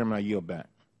 Mr. Chairman, I yield back.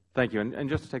 Thank you. And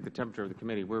just to take the temperature of the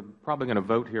committee, we're probably going to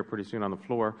vote here pretty soon on the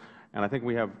floor, and I think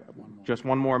we have just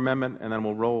one more amendment, and then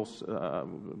we'll roll.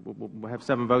 We'll have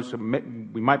 7 votes. So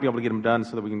we might be able to get them done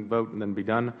so that we can vote and then be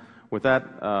done with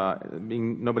that.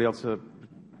 Being nobody else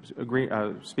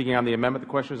speaking on the amendment, the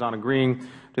question is on agreeing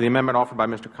to the amendment offered by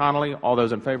Mr. Connolly. All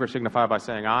those in favor signify by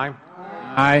saying aye.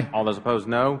 Aye. All those opposed,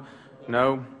 no.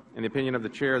 No. In the opinion of the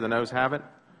Chair, the noes have it.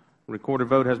 Recorded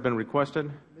vote has been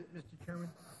requested.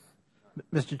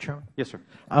 Mr. Chairman? Yes, sir.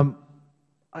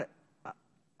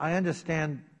 I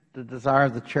understand the desire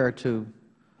of the Chair to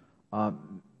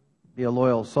be a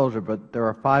loyal soldier, but there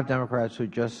are 5 Democrats who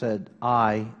just said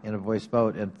aye in a voice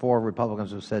vote and 4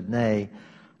 Republicans who said nay.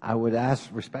 I would ask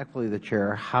respectfully the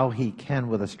Chair how he can,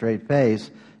 with a straight face,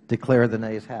 declare the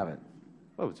nays have it.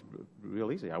 Well, it's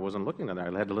real easy. I wasn't looking at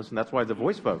that. I had to listen. That's why it's a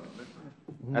voice vote.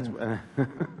 That's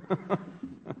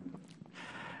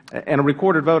and a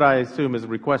recorded vote, I assume, is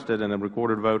requested, and a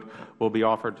recorded vote will be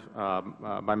offered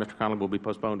by Mr. Connolly, will be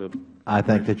postponed to I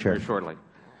thank the Chair. Shortly.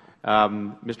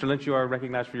 Mr. Lynch, you are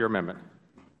recognized for your amendment.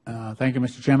 Thank you,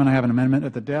 Mr. Chairman. I have an amendment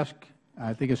at the desk.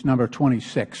 I think it's number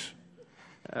 26.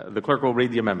 The clerk will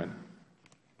read the amendment.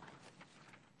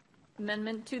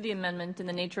 Amendment to the amendment in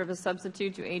the nature of a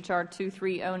substitute to H.R.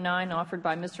 2309, offered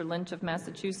by Mr. Lynch of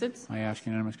Massachusetts. I ask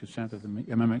unanimous consent that the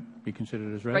amendment be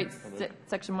considered as read. Right,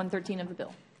 Section 113 of the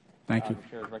bill. Thank you.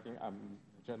 The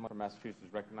gentleman from Massachusetts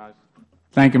is recognized.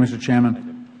 Thank you, Mr.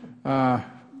 Chairman.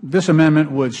 This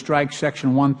amendment would strike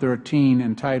Section 113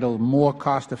 entitled More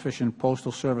Cost-Efficient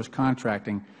Postal Service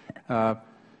Contracting.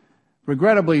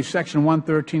 Regrettably, Section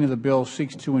 113 of the bill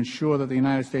seeks to ensure that the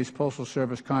United States Postal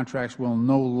Service contracts will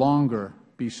no longer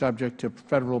be subject to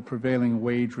Federal prevailing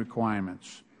wage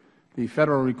requirements. The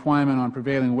Federal requirement on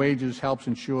prevailing wages helps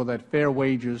ensure that fair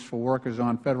wages for workers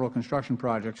on Federal construction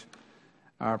projects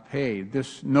are paid.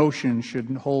 This notion should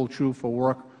hold true for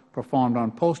work performed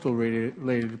on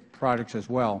postal-related projects as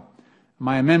well.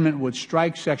 My amendment would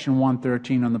strike Section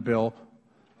 113 on the bill,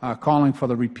 calling for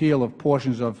the repeal of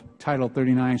portions of Title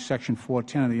 39, Section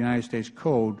 410 of the United States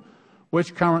Code,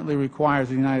 which currently requires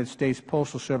the United States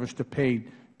Postal Service to pay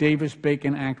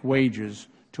Davis-Bacon Act wages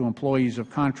to employees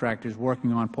of contractors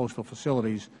working on postal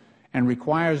facilities, and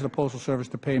requires the Postal Service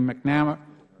to pay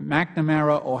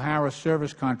McNamara-O'Hara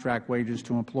service contract wages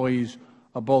to employees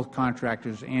of both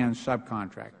contractors and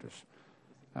subcontractors.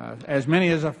 As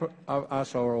many of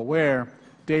us are aware,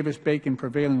 Davis-Bacon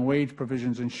prevailing wage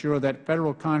provisions ensure that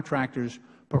Federal contractors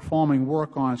performing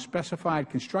work on specified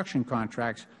construction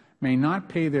contracts may not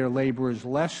pay their laborers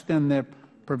less than their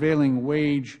prevailing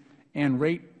wage and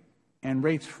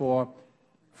rates for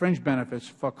fringe benefits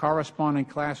for corresponding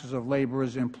classes of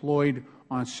laborers employed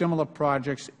on similar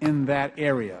projects in that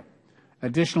area.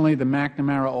 Additionally, the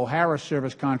McNamara-O'Hara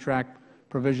service contract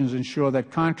provisions ensure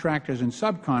that contractors and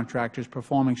subcontractors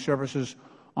performing services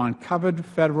on covered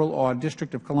Federal or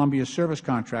District of Columbia service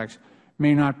contracts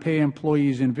may not pay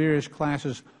employees in various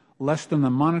classes less than the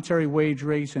monetary wage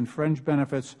rates and fringe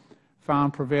benefits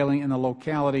found prevailing in the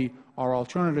locality, or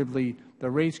alternatively, the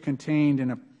rates contained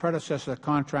in a predecessor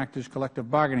contractor's collective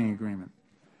bargaining agreement.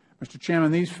 Mr.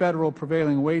 Chairman, these Federal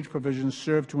prevailing wage provisions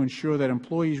serve to ensure that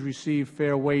employees receive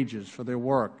fair wages for their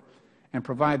work and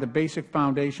provide the basic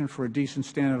foundation for a decent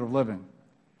standard of living.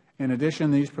 In addition,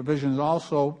 these provisions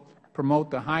also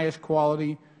promote the highest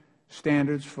quality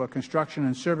standards for construction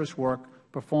and service work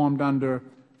performed under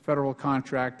Federal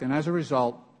contract, and as a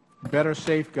result, better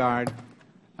safeguard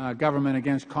government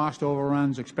against cost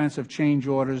overruns, expensive change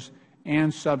orders,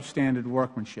 and substandard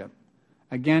workmanship.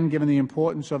 Again, given the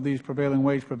importance of these prevailing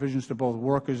wage provisions to both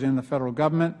workers and the Federal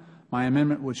Government, my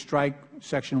amendment would strike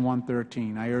Section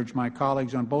 113. I urge my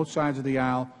colleagues on both sides of the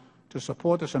aisle to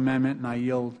support this amendment, and I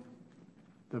yield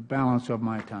the balance of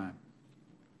my time.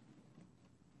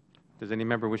 Does any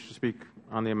member wish to speak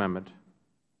on the amendment?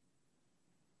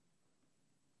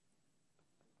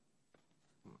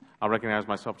 I'll recognize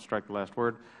myself to strike the last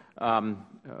word.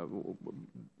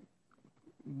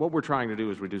 What we're trying to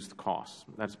do is reduce the costs.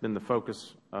 That's been the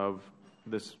focus of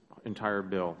this entire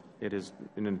bill. It is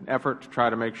in an effort to try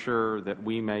to make sure that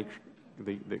we make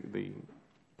the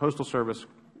Postal Service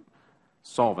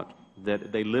solvent,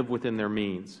 that they live within their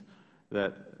means,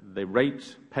 that the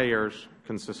rate payers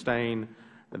can sustain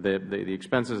the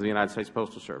expenses of the United States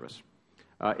Postal Service.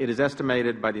 It is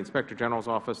estimated by the Inspector General's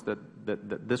office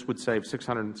that this would save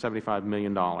 $675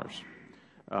 million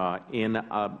in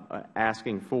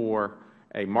asking for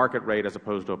a market rate as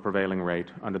opposed to a prevailing rate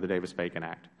under the Davis-Bacon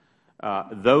Act.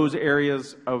 Those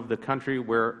areas of the country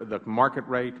where the market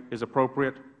rate is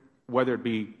appropriate, whether it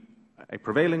be a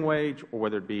prevailing wage or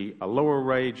whether it be a lower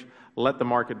wage, let the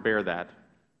market bear that.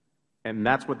 And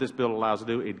that's what this bill allows to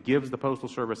do. It gives the Postal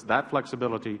Service that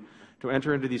flexibility to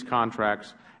enter into these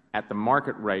contracts at the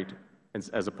market rate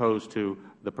as opposed to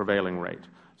the prevailing rate.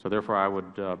 So therefore, I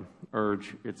would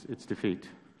urge its defeat.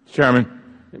 Chairman.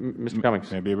 Mr.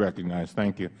 Cummings. May be recognized.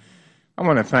 Thank you. I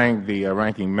want to thank the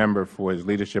ranking member for his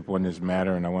leadership on this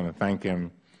matter, and I want to thank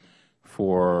him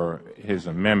for his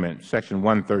amendment. Section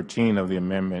 113 of the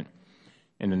amendment,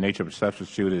 in the nature of a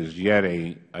substitute, is yet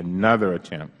another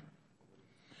attempt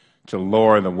to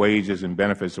lower the wages and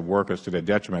benefits of workers to their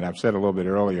detriment. I've said a little bit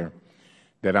earlier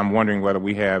that I'm wondering whether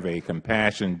we have a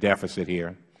compassion deficit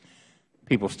here.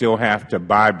 People still have to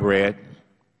buy bread.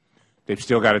 They've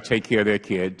still got to take care of their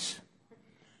kids.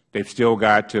 They've still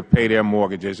got to pay their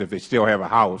mortgages if they still have a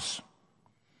house.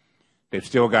 They've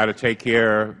still got to take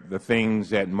care of the things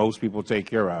that most people take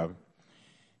care of.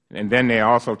 And then they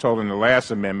also told in the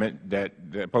last amendment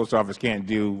that the Post Office can't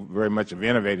do very much of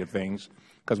innovative things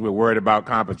because we're worried about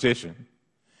competition.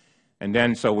 And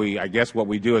then so I guess what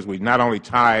we do is we not only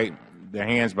tie their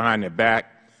hands behind their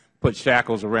back, put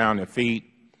shackles around their feet,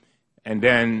 and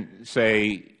then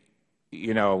say,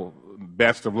 you know,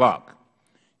 best of luck.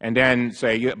 And then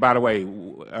say, by the way,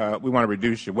 we want to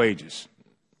reduce your wages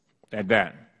at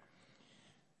that.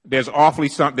 There's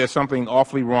something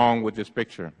awfully wrong with this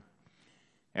picture.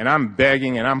 And I'm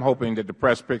begging and I'm hoping that the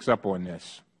press picks up on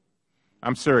this.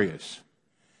 I'm serious.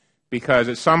 Because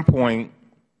at some point,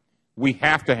 we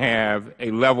have to have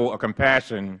a level of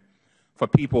compassion for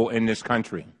people in this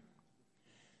country.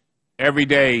 Every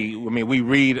day, I mean, we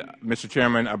read, Mr.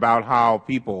 Chairman, about how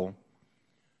people,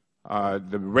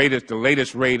 the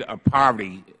latest rate of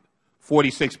poverty,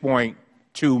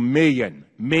 46.2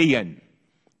 million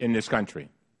in this country.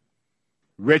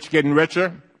 Rich getting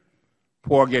richer,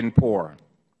 poor getting poorer.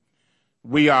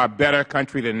 We are a better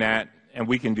country than that, and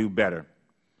we can do better.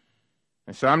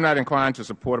 And so I'm not inclined to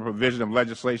support a provision of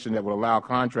legislation that will allow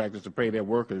contractors to pay their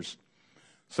workers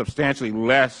substantially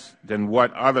less than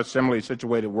what other similarly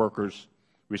situated workers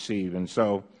receive. And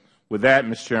so with that,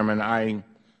 Mr. Chairman, I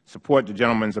support the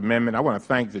gentleman's amendment. I want to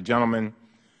thank the gentleman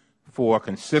for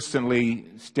consistently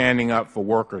standing up for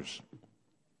workers.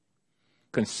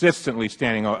 Consistently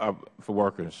standing up for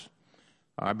workers.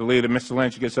 I believe that Mr.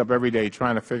 Lynch gets up every day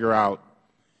trying to figure out,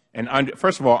 and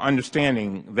first of all,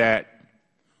 understanding that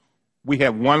we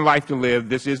have one life to live,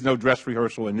 this is no dress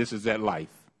rehearsal, and this is that life.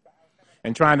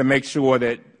 And trying to make sure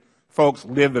that folks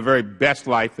live the very best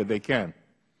life that they can.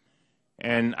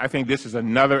 And I think this is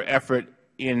another effort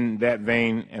in that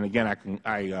vein, and again,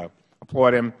 I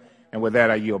applaud him, and with that,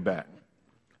 I yield back.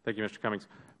 Thank you, Mr. Cummings.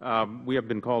 We have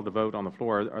been called to vote on the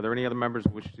floor. Are there any other members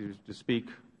who wish to speak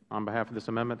on behalf of this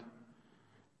amendment?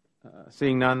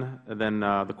 Seeing none, then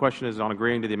the question is on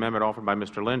agreeing to the amendment offered by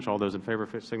Mr. Lynch. All those in favor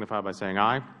signify by saying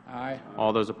aye. Aye.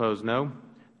 All those opposed, no.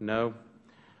 No.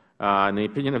 In the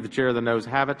opinion of the Chair, the noes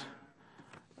have it.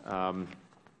 A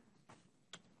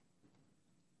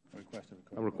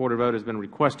recorded vote has been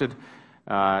requested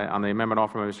on the amendment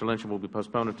offered by Mr. Lynch and will be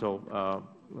postponed until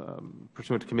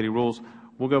pursuant to committee rules.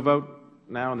 We'll go vote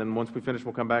now, and then once we finish,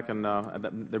 we'll come back, and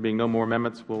there being no more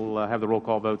amendments, we'll have the roll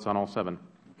call votes on all 7.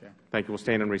 Okay. Thank you. We'll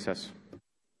stand in recess.